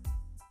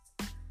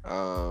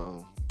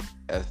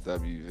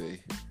 SWV.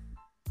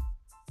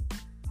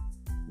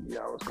 Yeah,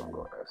 I was gonna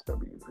go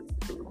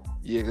SWV too.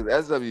 Yeah,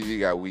 because SWV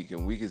got Weak,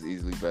 and Weak is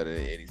easily better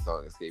than any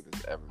song Escape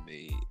has ever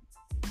made.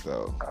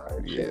 So,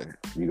 yeah.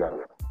 You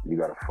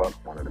gotta fuck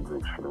one of the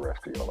groups for the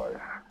rest of your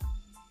life.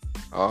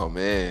 Oh,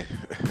 man.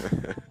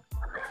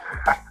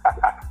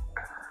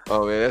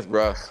 Oh, man, that's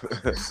rough.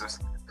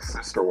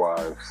 Sister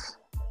wives.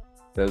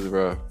 That's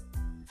rough.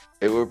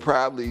 It would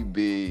probably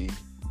be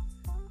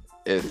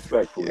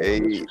Escape.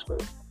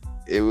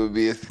 It would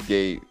be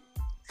Escape,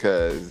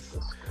 because,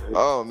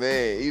 oh,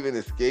 man, even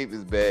Escape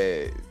is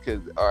bad.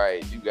 Because, all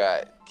right, you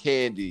got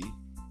Candy,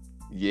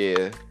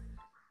 yeah,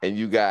 and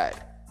you got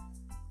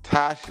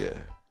Tasha,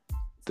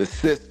 the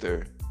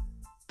sister,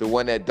 the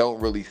one that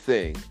don't really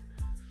sing.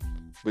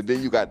 But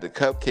then you got the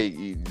cupcake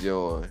eating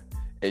John,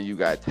 and you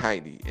got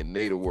Tiny, and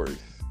they the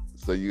worst.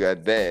 So you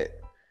got that.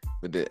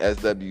 But then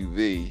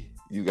SWV,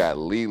 you got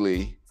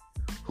Lily,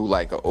 who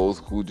like an old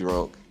school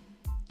drunk.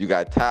 You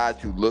got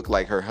Taj, who looked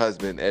like her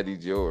husband, Eddie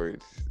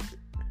George.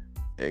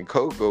 And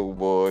Coco,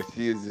 boy,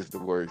 she is just the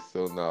worst.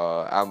 So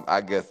no,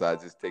 I guess I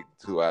just take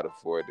the 2 out of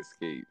 4 at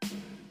Escape.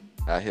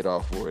 I hit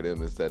all 4 of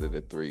them instead of the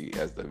 3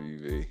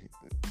 SWV.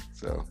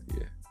 So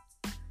yeah.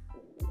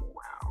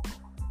 Wow.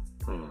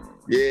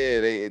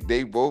 Yeah,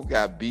 they both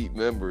got beat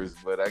members,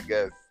 but I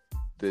guess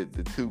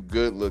the two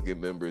good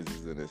looking members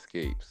is an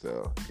escape.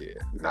 So yeah.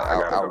 Nah, I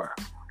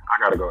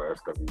gotta go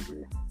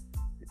SWV.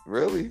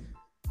 Really?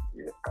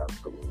 Yeah,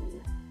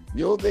 absolutely.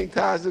 You don't think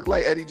Taj look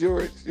like Eddie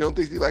George? You don't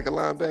think he like a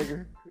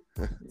linebacker?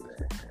 Yeah,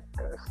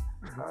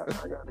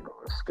 I gotta go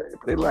escape.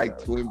 They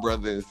like twin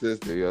brother and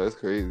sister, yo. That's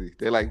crazy.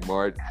 They like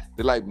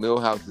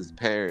Millhouse's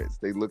parents.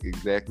 They look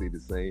exactly the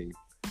same.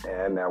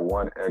 And that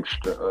one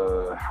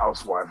extra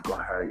housewife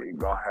gonna have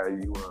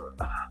you.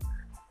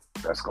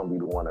 That's gonna be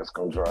the one that's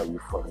gonna drive you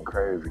fucking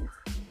crazy.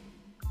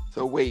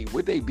 So wait,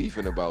 what they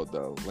beefing about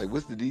though? Like,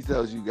 what's the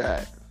details you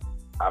got?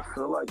 I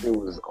feel like it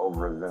was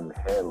over them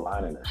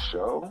headlining a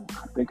show.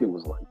 I think it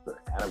was like the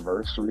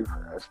anniversary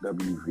for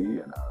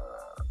SWV, and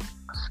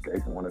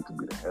Escape wanted to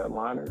be the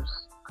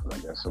headliners because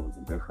I guess it was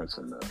a difference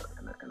in the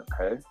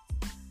pay.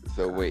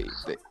 So wait,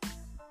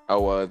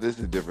 this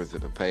is a difference in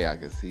the pay. I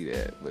can see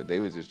that, but they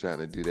were just trying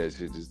to do that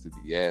shit just to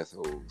be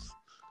assholes.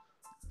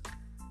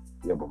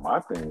 Yeah, but my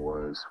thing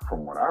was,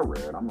 from what I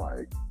read, I'm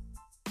like,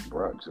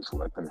 bro, just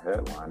let them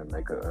headline and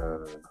make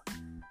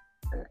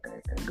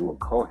and do a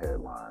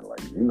co-headline.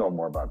 Like, you know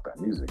more about that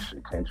music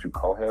shit. Can't you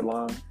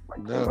co-headline? Like,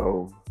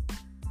 no,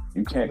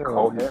 you can't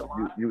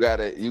co-headline. You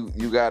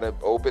gotta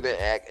open an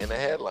act and a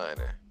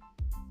headliner.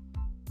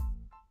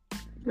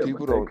 Yeah,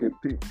 people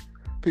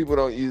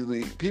don't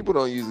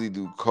usually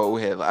do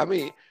co-headline. I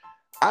mean,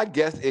 I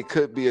guess it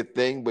could be a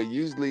thing, but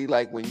usually,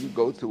 like, when you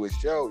go to a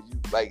show, you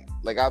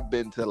like I've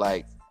been to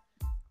like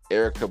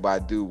Erykah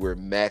Badu where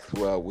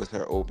Maxwell was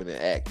her opening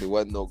act. There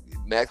wasn't no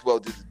Maxwell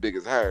just as big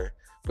as her,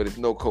 but it's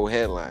no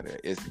co-headliner.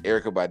 It's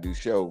Erykah Badu's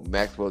show.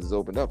 Maxwell just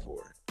opened up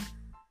for her.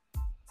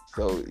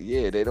 So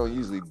yeah, they don't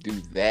usually do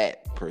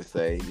that per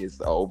se. It's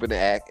the opening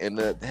act and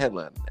the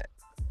headline act.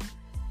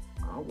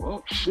 Oh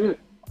well, shit.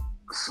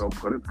 So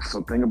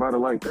think about it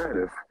like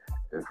that.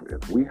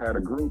 If we had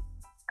a group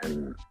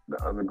and the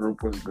other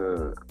group was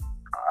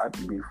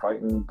I'd be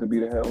fighting to be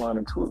the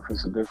headliner too if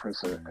it's a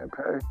difference in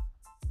pay.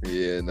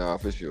 Yeah, no,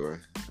 for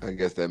sure. I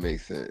guess that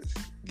makes sense.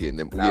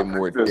 Getting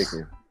more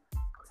chicken.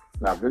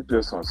 Now, if it's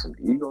just on some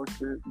ego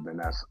shit, then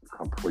that's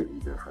completely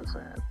different.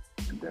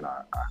 And then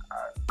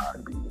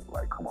I'd be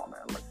like, come on,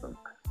 man,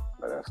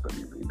 let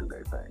SWV do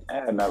their thing.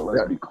 And now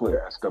let's be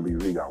clear,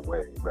 SWV got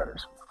way better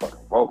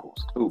fucking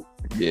vocals too.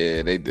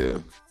 Yeah, they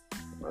do.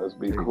 Let's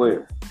be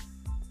clear.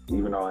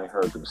 Even though I ain't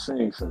heard them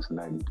sing since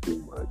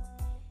 '92, but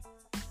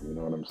you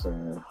know what I'm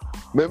saying?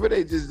 Remember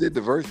they just did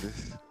the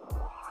verses.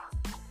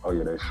 Oh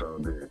yeah, they sure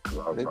did.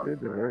 They did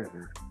the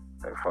verses.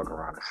 They fuck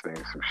around and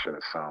sing some shit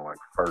that sound like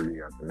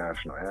Fergie at the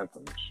national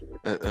anthem and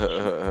shit.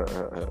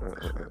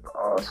 The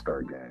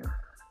All-Star game.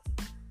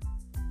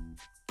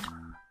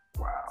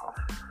 Wow.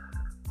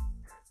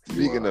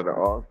 Speaking of the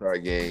All-Star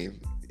game,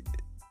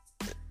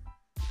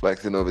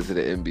 flexing over to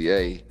the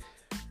NBA.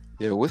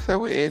 Yeah, what's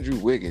up with Andrew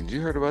Wiggins?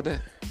 You heard about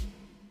that?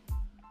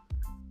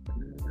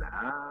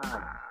 Nah.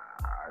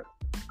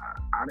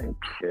 I didn't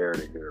care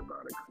to hear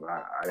about it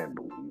because I didn't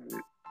believe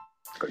it.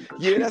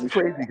 Yeah, that's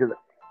crazy because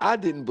I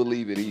didn't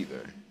believe it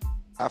either.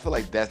 I feel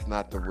like that's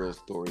not the real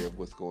story of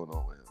what's going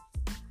on with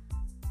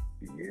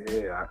him.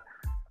 Yeah,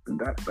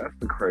 that's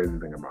the crazy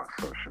thing about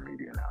social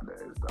media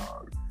nowadays,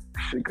 dog.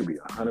 Shit could be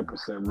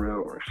 100%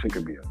 real or shit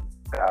could be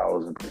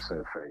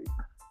 1,000% fake.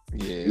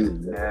 Yeah. You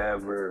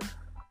never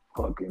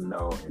fucking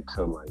know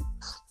until like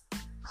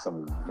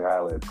some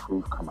valid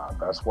proof come out.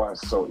 That's why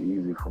it's so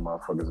easy for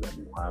motherfuckers that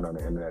be lying on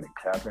the internet and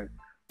capping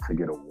to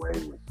get away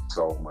with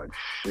so much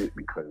shit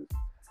because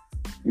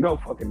you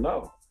don't fucking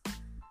know.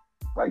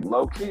 Like,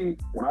 low-key,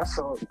 when I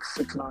saw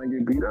 6ix9ine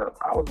get beat up,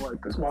 I was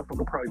like, this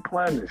motherfucker probably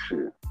planned this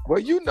shit. Well,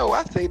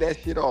 I say that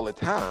shit all the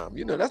time.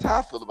 That's how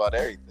I feel about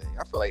everything.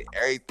 I feel like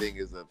everything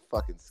is a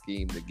fucking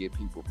scheme to get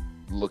people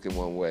looking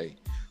one way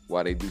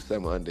while they do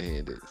something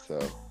underhanded, so.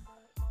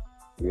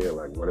 Yeah,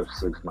 like, what if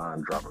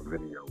 6ix9ine drop a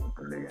video with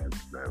the nigga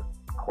that,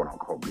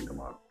 quote-unquote, beat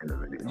him up in the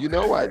video?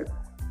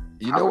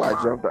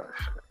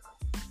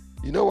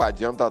 I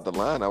jumped out the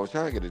line? I was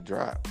trying to get a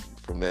drop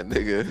from that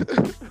nigga.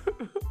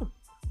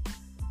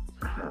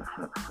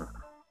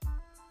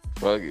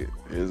 Fuck it.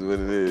 Here's what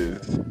it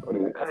is.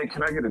 Hey,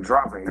 can I get a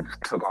drop? And he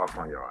just took off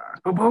on your ass.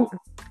 Boop.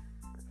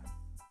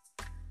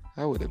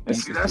 I would have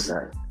beat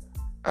that.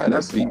 I'd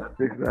have beat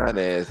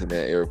 6ix9ine ass in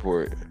that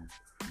airport.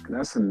 And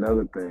that's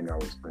another thing I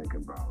was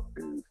thinking about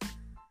is,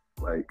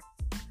 like,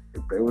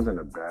 if they was in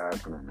the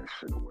bathroom and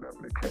shit or whatever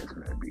the case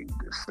may be,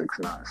 did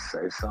 6ix9ine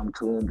say something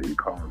to him? Did he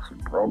call him some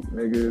broke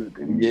niggas?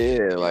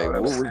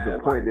 What was the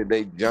point that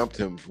they jumped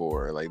him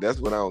for? Like, that's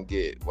what I don't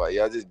get. Why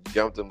y'all just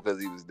jumped him because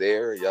he was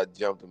there, or y'all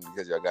jumped him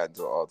because y'all got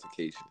into an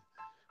altercation?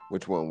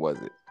 Which one was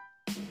it?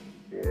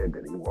 Yeah,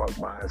 did he walk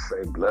by and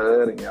say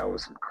blood and y'all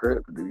was some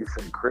Crip? Did he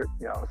say Crip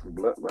and y'all was some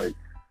blood?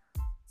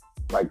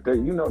 Like there,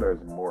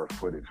 there's more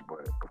footage,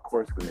 but of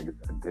course the niggas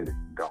that did it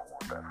don't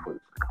want that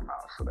footage to come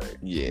out, so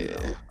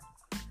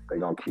they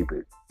gonna keep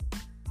it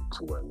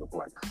to where it look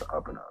like it's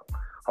up and up.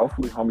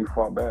 Hopefully, homie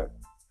fought back,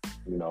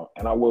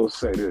 And I will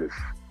say this,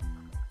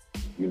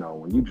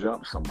 when you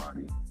jump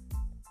somebody,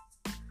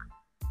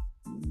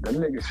 them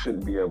niggas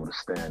shouldn't be able to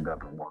stand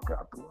up and walk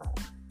out the room.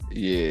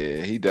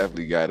 Yeah, he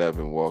definitely got up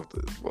and walked.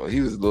 Well,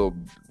 he was a little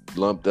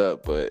lumped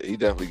up, but he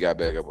definitely got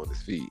back up on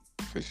his feet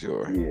for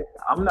sure. Yeah,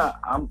 and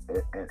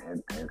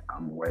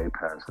I'm way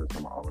past this.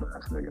 I'm an old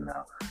ass nigga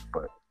now,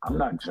 but I'm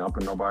not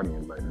jumping nobody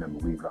and letting them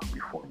leave out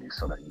before me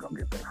so they can go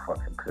get that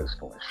fucking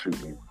pistol and shoot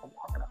me when I'm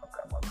walking out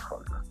that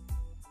motherfucker.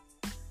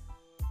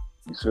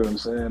 You see what I'm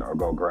saying? Or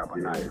go grab a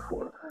knife,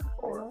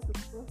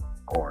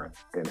 or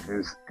in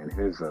his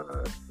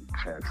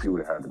chance, he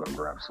would have had to go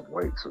grab some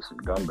weights or some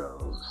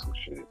dumbbells or some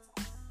shit.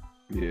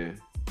 Yeah.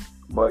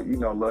 But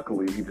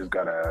luckily he just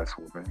got an ass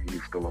whooping.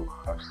 He's still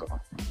alive, so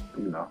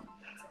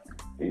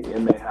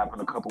it may happen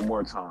a couple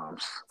more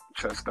times.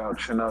 Chest out,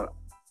 chin up.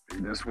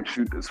 This what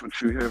you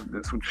hear.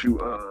 This what you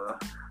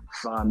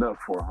signed up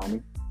for,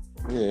 homie.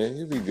 Yeah,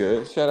 he'll be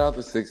good. Shout out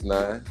to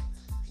 6ix9ine.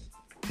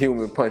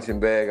 Human punching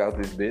bag out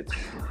this bitch.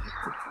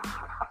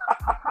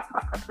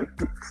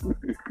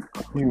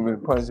 Human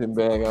punching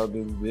bag out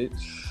this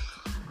bitch.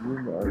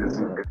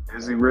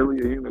 Is he really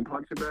a human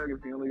punching bag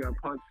if he only got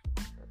punched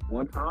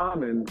one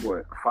time in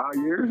 5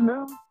 years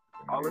now?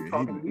 All the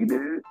talking he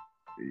did.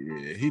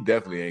 Yeah, he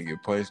definitely ain't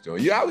get punched on.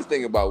 Yeah, I was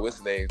thinking about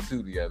what's name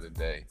too the other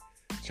day.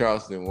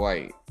 Charleston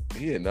White.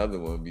 He another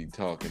one be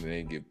talking and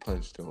ain't get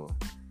punched on.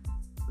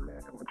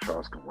 Man, when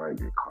Charleston White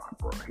get caught,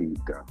 bro, he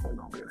definitely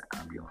gonna get an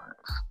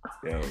ambulance.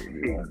 Yeah.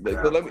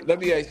 So let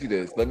me ask you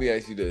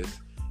this.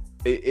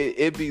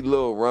 It be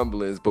little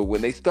rumblings, but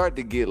when they start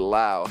to get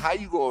loud, how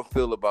you gonna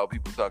feel about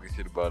people talking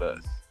shit about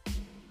us?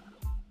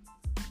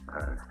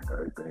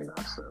 Everything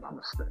I said,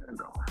 I'ma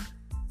stand on.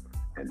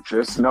 And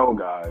just know,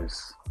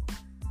 guys,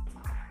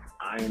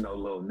 I ain't no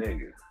little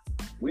nigga.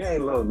 We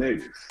ain't little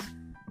niggas.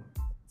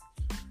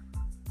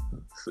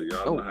 So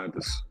y'all don't have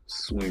to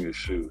swing and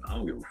shoot. I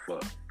don't give a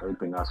fuck.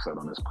 Everything I said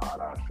on this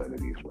pod, I said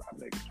to these rap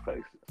niggas'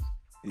 faces.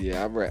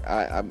 Yeah,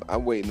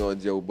 I'm waiting on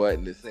Joe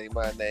Budden to say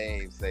my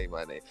name.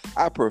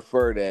 I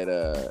prefer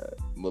that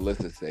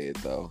Melissa say it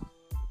though.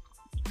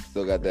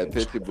 Still got that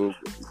picture, boo.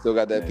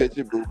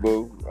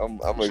 Boo. I'm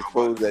gonna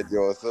expose that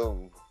joint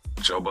soon.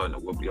 Joe Budden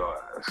will whoop your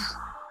ass.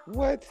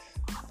 What?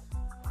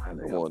 Come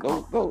on,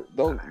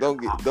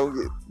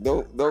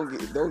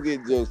 don't get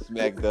Joe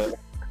smacked up.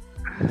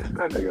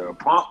 That nigga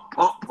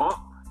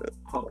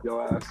pump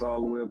your ass all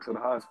the way up to the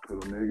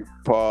hospital, nigga.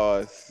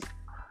 Pause.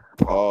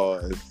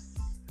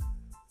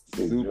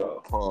 Super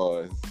Joe.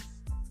 Pause.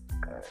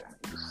 Man,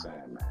 just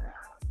saying, man.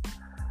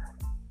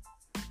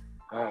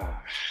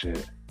 Ah,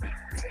 shit.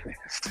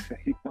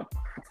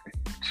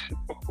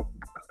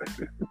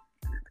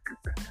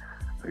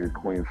 Nigga,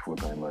 Queen's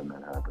foot ain't letting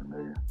that happen,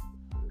 nigga.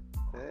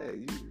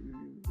 Hey,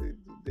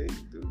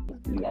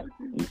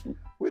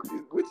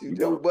 what you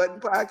Joe Budden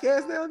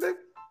podcast now, nigga?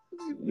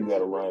 You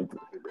gotta run.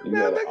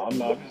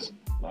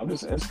 I'm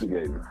just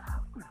instigating.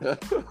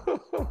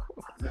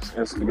 Just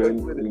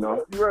instigating, You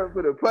running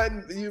for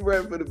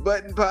the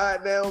button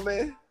pod now,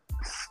 man?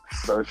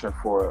 Searching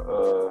for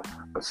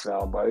a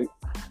soundbite.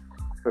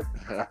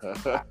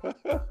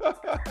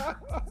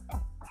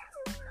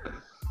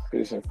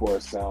 Fishing for a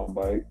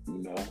soundbite,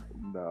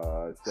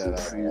 Nah, shout out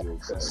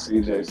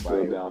CJ's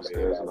still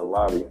downstairs in the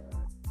lobby.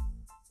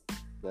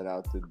 Shout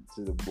out to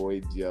the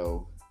boy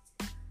Joe.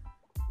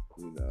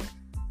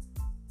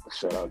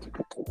 Shout out to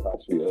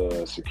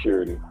Kakashi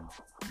security.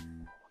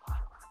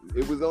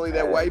 It was only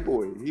that white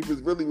boy. He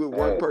was really with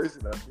one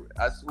person.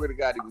 I swear to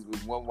God, he was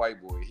with one white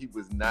boy. He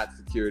was not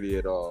security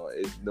at all.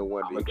 It's no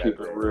wonder he got keep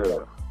it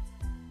real.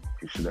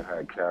 He should have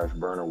had Cash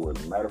Burner with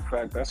him. Matter of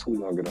fact, that's who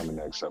we're gonna get on the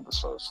next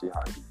episode. See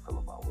how you feel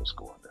about what's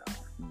going down.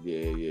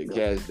 Yeah.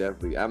 Cash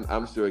definitely.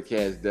 I'm sure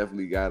Cash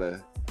definitely got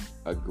a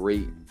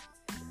great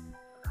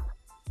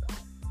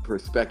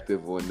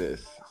perspective on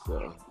this.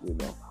 So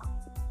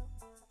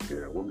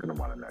Yeah, we'll get him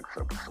on the next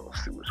episode.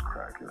 See what's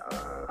cracking.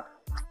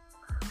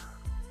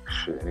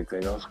 Shit.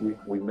 Anything else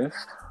we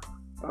missed?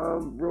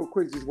 Real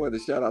quick, just wanted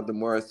to shout out the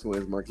Mars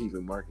twins, Markieff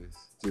and Marcus.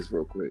 Just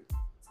real quick.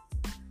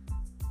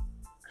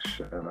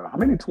 Shout out. How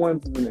many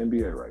twins is in the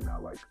NBA right now?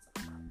 Like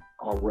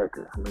on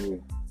record, how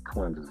many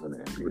twins is in the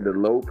NBA? The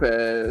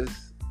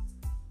Lopez,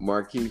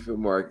 Markieff and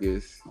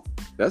Marcus.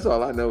 That's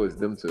all I know is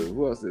them two.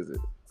 Who else is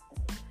it?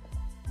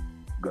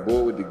 The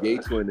boy with the gay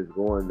twin is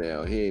gone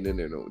now. He ain't in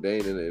there no. They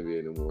ain't in the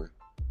NBA no more.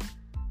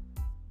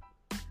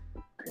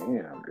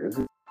 Damn, is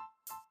it?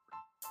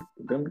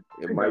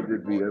 It might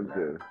just be them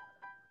two.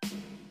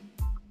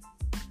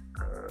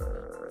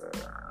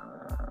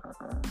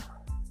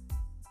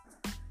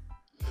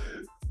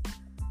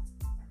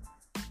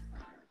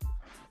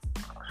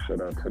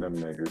 Shout out to them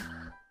niggas.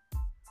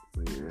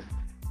 Yeah.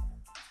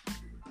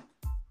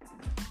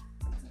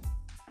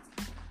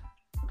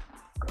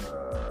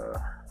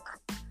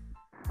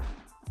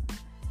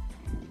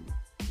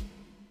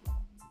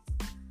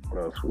 What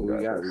else we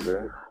got?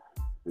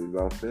 We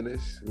gonna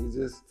finish. We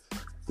just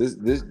this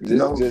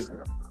just.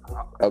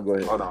 Oh, go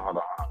ahead. Hold on.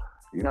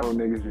 You know,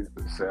 niggas used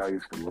to say I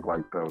used to look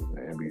like those in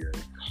the NBA.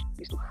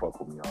 Used to fuck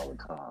with me all the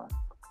time.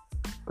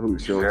 Who?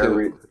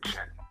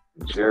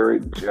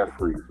 Jared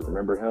Jeffries.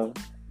 Remember him?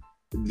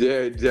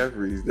 Jared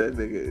Jeffries. That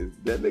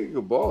nigga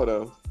can ball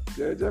though.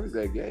 Jared Jeffries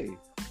that game.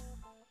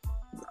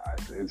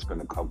 It's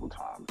been a couple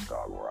times,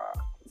 dog, where I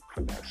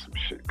finesse some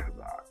shit because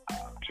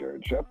I'm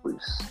Jared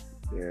Jeffries.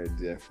 Jared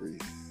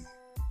Jeffries.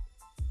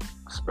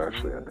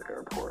 Especially at the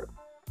airport.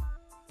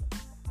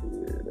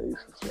 Yeah, they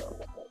used to sell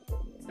it.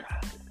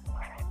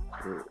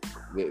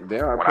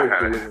 There are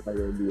people looking like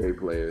NBA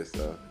players,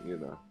 so, you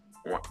know.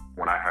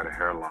 When I had a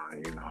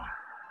hairline, you know.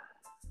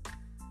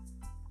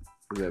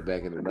 Was that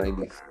back in the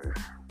 90s?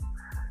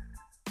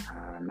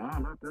 No,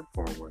 not that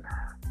far away.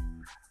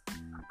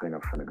 I think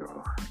I'm finna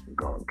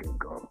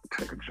go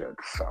take a jet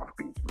to South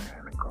Beach,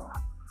 man,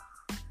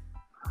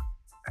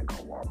 and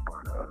go walk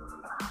by the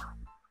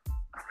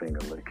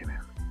finger licking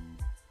it.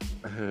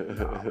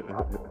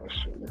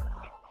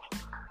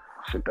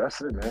 Shit,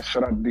 that's it, man.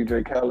 Shout out to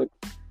DJ Khaled.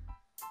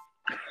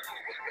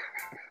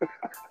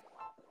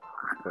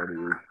 Funny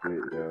as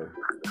shit, yo.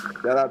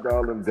 Shout out to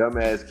all them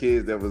dumbass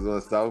kids that was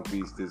on South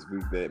Beach this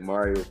week that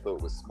Mario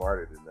thought was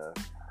smarter than us.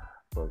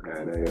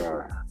 Yeah, they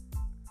are.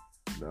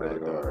 They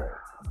are.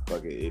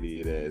 Fucking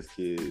idiot ass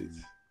kids.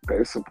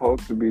 They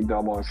supposed to be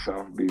dumb on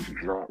South Beach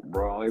drunk,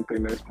 bro. Only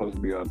thing they're supposed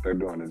to be out there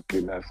doing is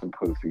getting at some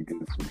pussy,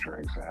 getting some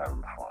drinks, and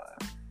having fun.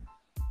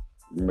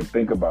 But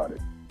think about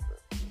it.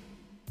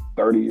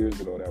 30 years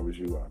ago, that was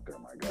you out there,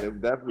 my guy.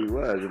 It definitely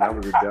was, and I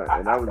was a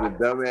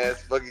dumbass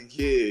fucking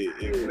kid.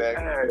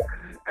 Exactly.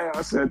 Hey,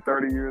 I said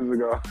 30 years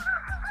ago.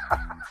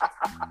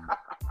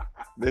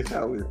 Nigga,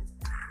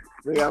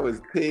 I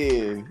was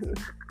 10.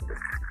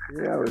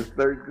 Yeah, I was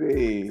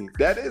 13.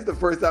 That is the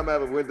first time I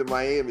ever went to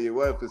Miami. It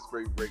was for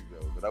spring break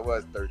though, but I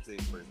was 13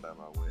 first time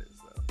I went.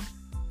 So,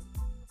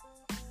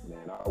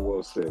 man, I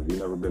will say, if you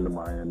never been to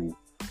Miami,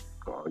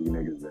 all you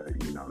niggas that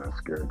that's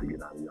scared to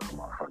get out of your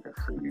motherfucking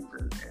cities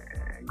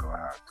and go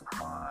have some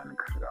fun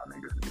because y'all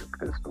niggas need a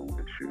pistol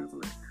with you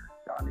and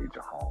y'all need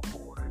your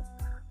homeboy.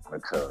 I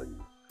tell you,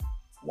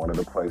 one of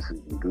the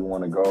places you do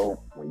want to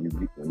go when you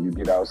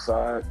get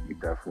outside, you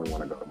definitely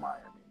want to go to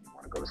Miami.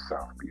 Go to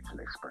South Beach and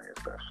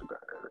experience that shit.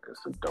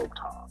 It's a dope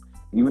time.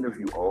 Even if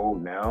you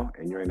old now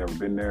and you ain't never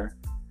been there,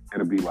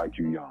 it'll be like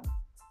you young.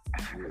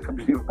 It'll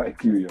be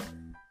like you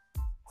young.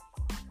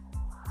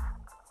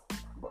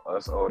 But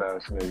us old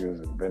ass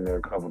niggas have been there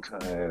a couple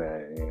times.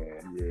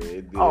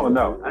 Oh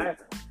no, I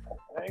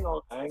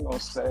ain't gonna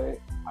say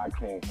I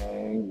can't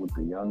hang with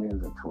the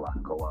youngins until I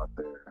go out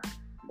there.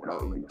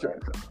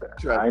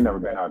 I ain't never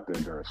been out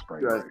there during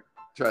spring break.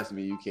 Trust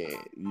me, you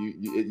can't.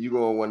 You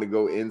gonna want to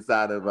go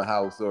inside of a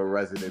house or a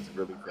residence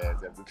really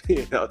fast after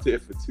being out there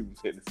for 2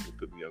 minutes with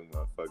them young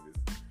motherfuckers.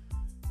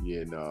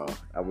 Yeah, no,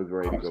 I was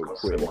ready to go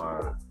quick.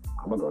 I'm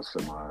gonna go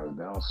sit my ass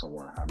down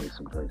somewhere and have me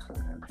some drinks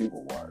and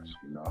people watch.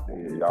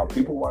 Y'all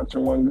people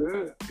watching one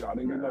good. Y'all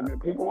didn't get no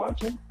good people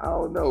watching. I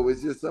don't know.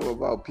 It's just something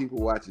about people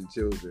watching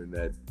children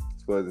that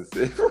wasn't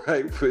sitting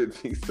right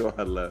with me, so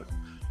I left.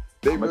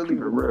 They really keep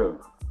it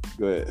real.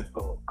 Go ahead.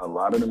 A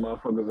lot of the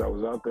motherfuckers that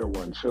was out there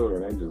weren't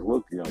children. They just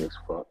looked young as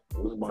fuck.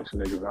 There was a bunch of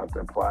niggas out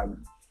there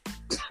plotting.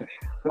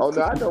 Oh,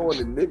 no, I know on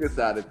the nigga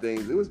side of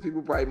things, it was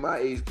people probably my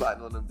age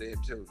plotting on them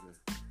damn children.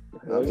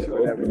 I'm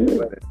sure that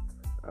was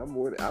I'm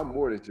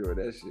more than sure of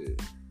that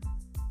shit.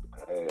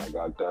 Hey, I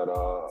got that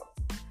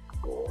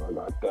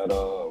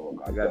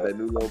I got that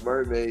new Little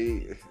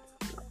Mermaid.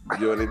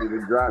 You ain't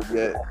even dropped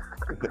yet.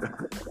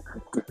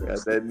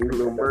 Got that new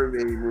Little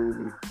Mermaid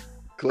movie.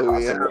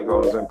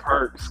 Casamigos and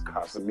perks.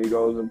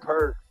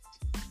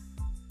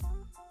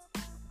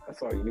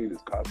 That's all you need is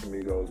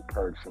Casamigos,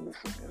 perks, and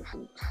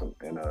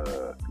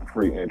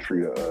free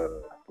entry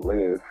to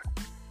Live.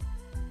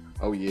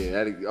 Oh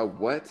yeah,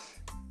 what?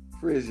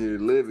 Free entry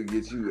to Live and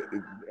get you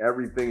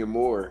everything and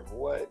more.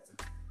 What?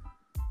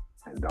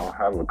 And don't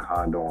have a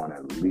condo on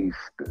at least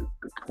the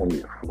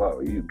 20th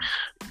floor. It's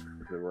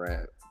a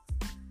wrap.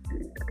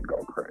 Yeah,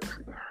 go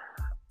crazy.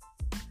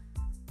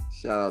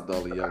 Shout out to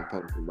all the young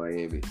punks in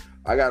Miami.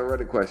 I got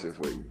another question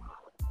for you.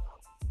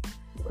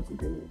 What's the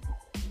game?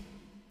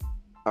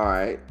 All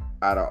right.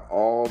 Out of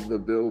all the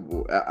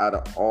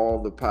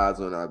pods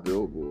on our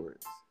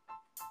billboards,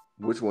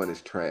 which one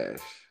is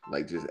trash?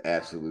 Like just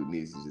absolute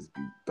needs to just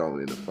be thrown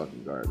in the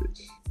fucking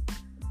garbage.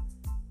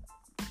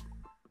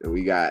 And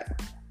we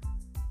got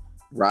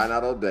Riding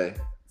Out All Day,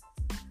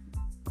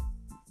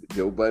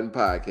 Joe Budden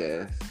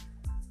Podcast.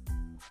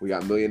 We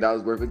got $1 million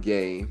worth of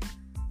game.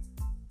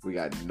 We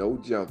got No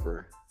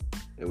Jumper,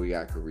 and we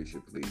got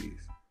Carisha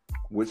Please.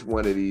 Which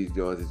one of these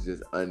joints is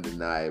just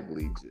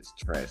undeniably just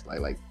trash?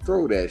 Like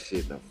throw that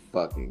shit in the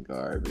fucking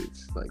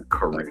garbage. Like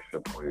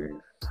Carisha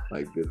Please.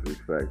 Like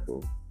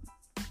disrespectful.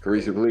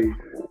 Carisha Please.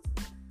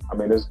 I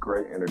mean, it's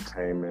great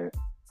entertainment.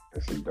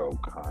 It's a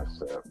dope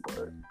concept,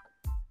 but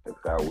if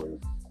that was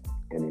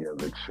any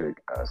other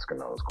chick asking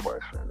those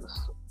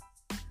questions,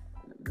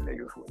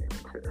 niggas wouldn't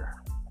even care.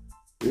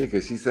 Yeah,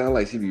 because she sounds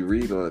like she be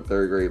reading on a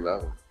 3rd grade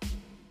level.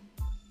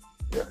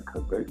 Yeah,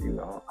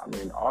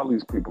 because all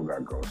these people got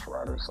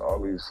ghostwriters. All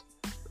these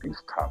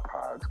top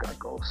pods got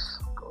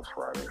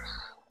ghostwriters.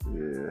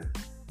 Yeah.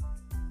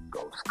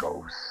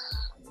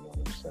 Ghosts. You know what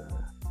I'm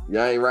saying?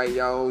 Y'all ain't write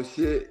y'all own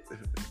shit?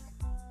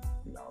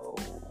 No.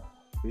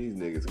 These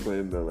niggas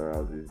Quinn Miller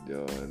out this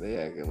joint. They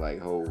acting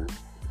like hoes.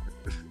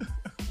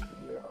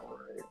 Yeah,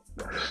 right.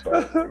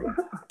 start, nigga.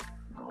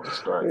 Don't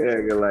start. Yeah,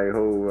 I got like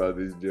whole about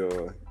this joy.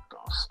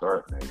 Don't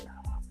start, nigga.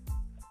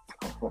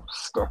 Don't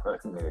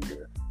start,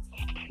 nigga.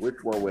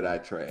 Which one would I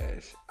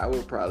trash? I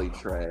would probably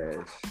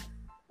trash.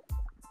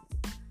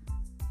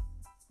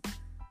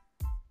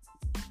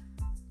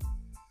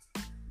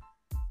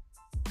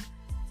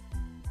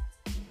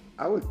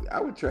 I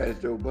would trash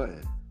Joe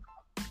Budden.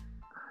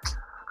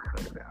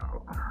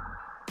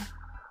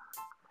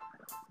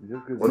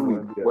 Just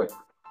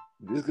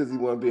because he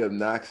want to be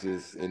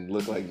obnoxious and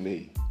look like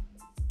me.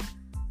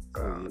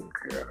 Oh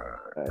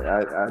God!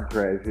 I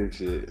trash his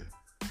shit.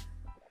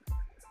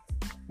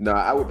 No,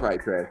 I would probably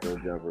trash No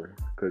Jumper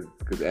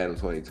because Adam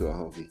 22 a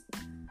honky.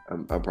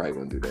 I'm probably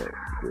gonna do that.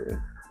 Yeah.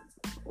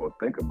 Well,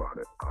 think about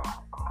it.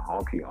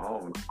 Honky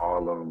owned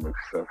all of them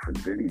except for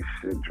Diddy,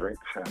 shit, Drink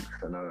Champs,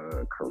 and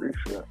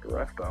Carisha. The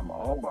rest of them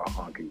are owned by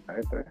Honky,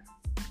 ain't they?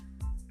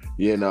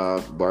 Yeah, no,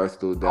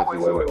 Barstool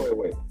definitely.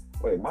 Oh,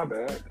 wait, my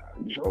bad.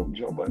 Joe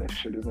Budden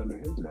shit is under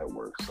his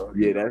network, so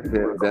yeah, that's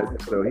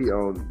it. So he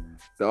owns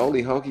the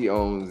only Honky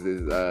owns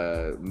is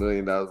 $1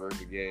 million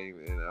worth of game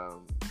and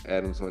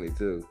Adam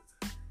 22.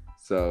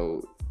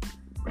 So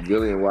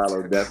Billy and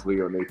Wallow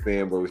definitely on their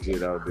fanboy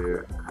shit out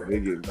there. They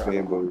getting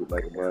fanboy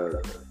like a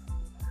mug.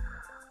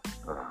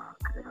 Oh,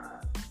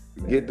 God.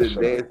 Get the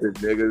dancing,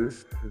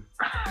 niggas.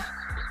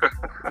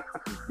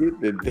 Get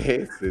the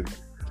dancing.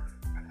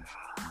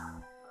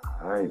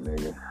 All right,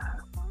 nigga.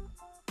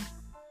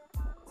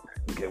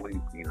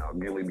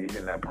 Gilly be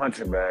hitting that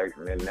punching bag,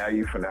 and then now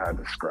you finna have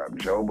to scrap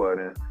Joe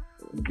Budden,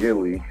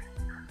 Gilly,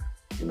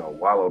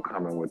 Wallow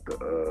coming with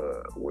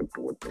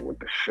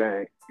the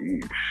shank.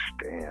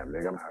 Damn,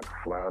 nigga, I'm gonna have to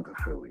fly out to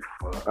Philly.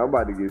 Fuck. I'm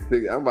about to get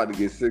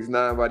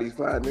 6'9" by these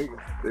 5 niggas.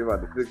 They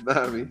about to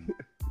 6'9" me.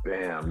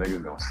 Damn,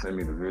 niggas gonna send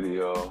me the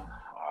video. Oh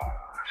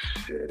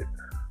shit.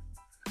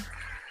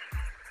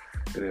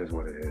 It is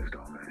what it is,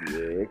 though, man.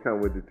 Yeah, it come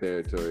with the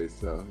territory,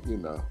 so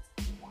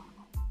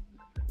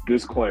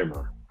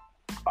Disclaimer: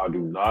 I do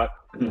not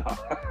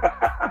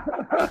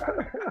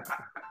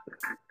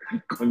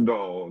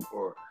condone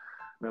or.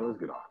 Man, let's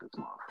get off this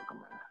motherfucker,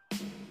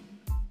 man.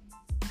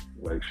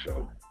 Lake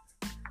show.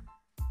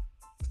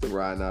 It's the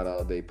Riding Out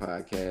All Day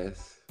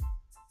podcast.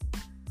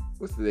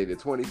 What's the day? The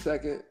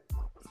 22nd?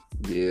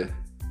 Yeah.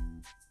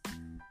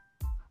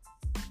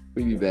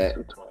 We be back.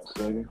 The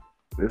 22nd.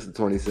 This is the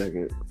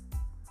 22nd.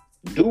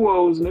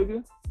 Duos,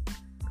 nigga.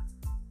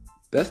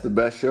 That's the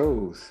best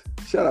shows.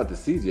 Shout out to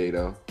CJ,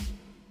 though.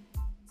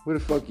 Where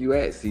the fuck you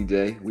at,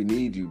 CJ? We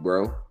need you,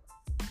 bro.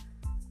 Yeah,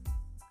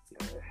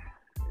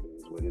 it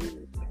is what it is,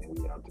 man.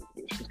 We out this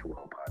bitch. It's the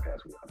wrong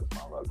podcast. We out this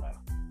motherfucker, man.